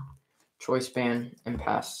 Choice band and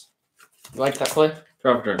pass. You like that play?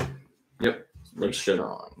 Drop turn. Yep. Looks good.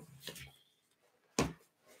 Strong.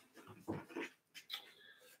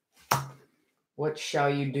 What shall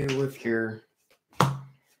you do with your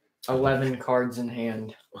 11 cards in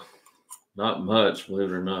hand? Not much, believe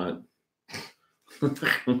it or not.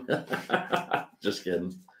 Just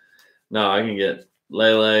kidding. No, I can get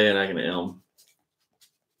Lele and I can Elm.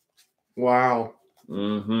 Wow.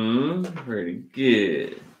 Pretty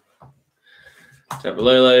good. Tap a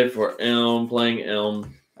Lele for Elm, playing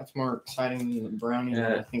Elm. That's more exciting than the brownie.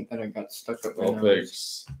 Yeah. I think that I got stuck up my All nose.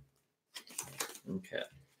 picks. Okay.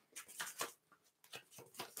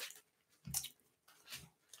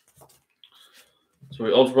 So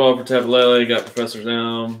we Ultra Ball for Tapu Lele, got Professor's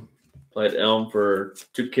Elm, played Elm for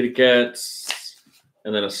 2 kitty cats,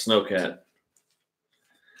 and then a snow cat.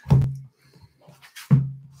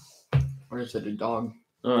 Or is it a dog?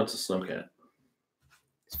 Oh, it's a snow cat.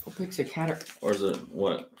 Is Vulpix a cat Or is it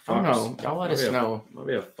what? I don't Fox? know. Y'all let us know.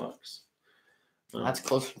 Maybe a fox. Oh. That's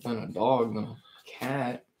closer than a dog than a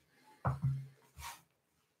cat.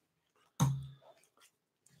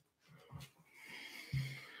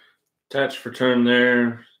 Attach for turn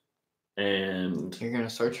there. And You're going to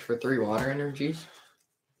search for 3 water energies?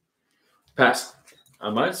 pass. I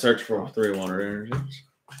might search for 3 water energies.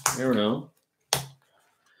 You never know.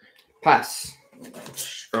 Pass.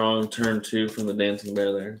 Strong turn 2 from the Dancing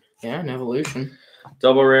Bear there. Yeah, an evolution.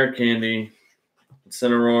 Double rare candy.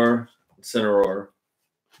 Incineroar.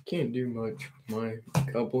 Can't do much with my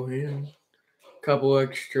couple hands. Couple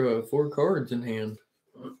extra 4 cards in hand.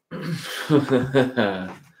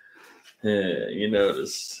 Yeah, you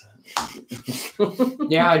noticed.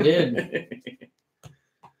 Yeah, I did.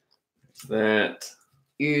 That.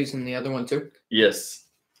 You using the other one too? Yes.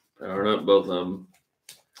 Powering up both of them.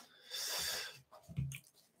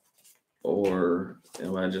 Or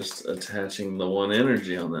am I just attaching the 1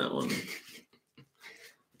 energy on that one?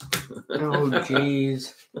 Oh,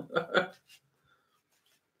 jeez.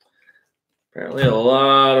 Apparently a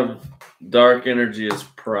lot of dark energy is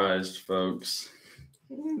prized, folks.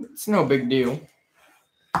 It's no big deal.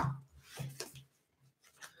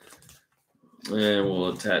 And we'll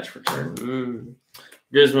attach for turn.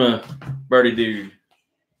 Gizmo, birdie dude.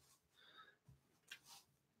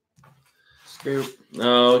 Scoop.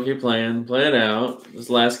 No, keep playing. Play it out. This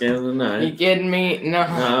last game of the night. You kidding me? No.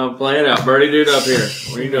 No, play it out. Birdie dude up here.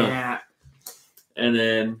 What are you doing? Yeah. And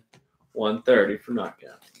then 130 for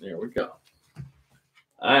knockout. There we go.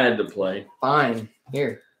 I had to play. Fine.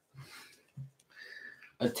 Here.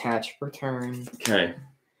 Attach for turn. Okay.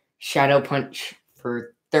 Shadow punch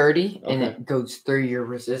for 30, and Okay. it goes through your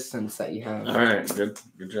resistance that you have. All right. Good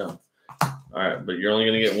job. All right, but you're only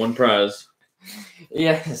going to get one prize.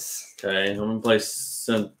 Yes. Okay. I'm going to play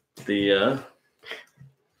Cynthia.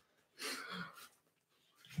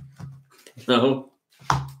 No.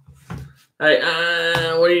 Hey,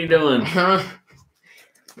 what are you doing? I'm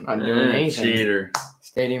not doing anything. Cheater.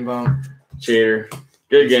 Stadium bomb. Cheater.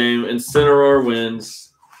 Good game. Incineroar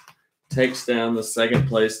wins. Takes down the second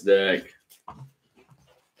place deck.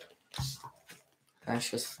 That's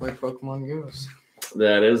just the way Pokemon goes.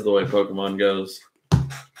 That is the way Pokemon goes.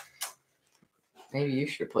 Maybe you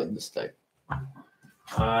should have played this deck.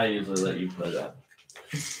 I usually let you play that.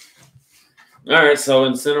 All right, so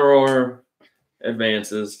Incineroar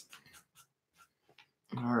advances.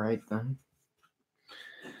 All right, then.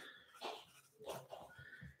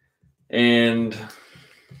 And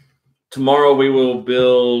tomorrow we will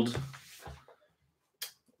build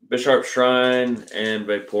Bisharp Shrine and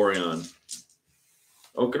Vaporeon.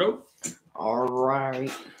 Okay. All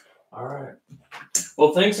right. All right.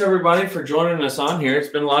 Well, thanks everybody for joining us on here. It's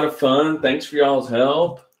been a lot of fun. Thanks for y'all's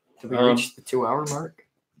help. Did we reach the 2-hour mark?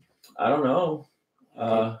 I don't know.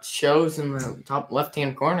 It shows in the top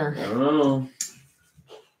left-hand corner. I don't know.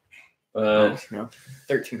 But No,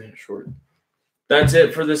 13 minutes short. that's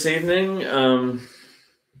it for this evening. I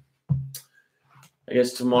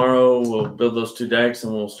guess tomorrow we'll build those 2 decks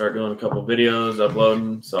and we'll start doing a couple videos,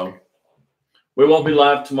 uploading. So we won't be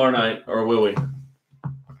live tomorrow night, or will we?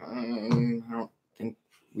 I don't think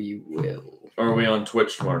we will. Or are we on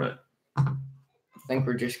Twitch tomorrow night? I think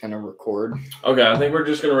we're just going to record. Okay, I think we're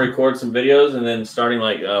just going to record some videos, and then starting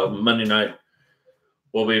like Monday night,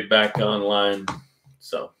 we'll be back online.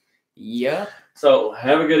 So, yeah. So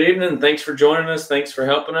have a good evening. Thanks for joining us. Thanks for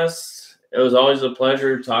helping us. It was always a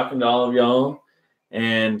pleasure talking to all of y'all.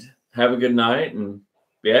 And have a good night and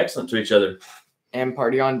be excellent to each other. And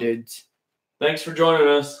party on, dudes. Thanks for joining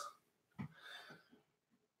us.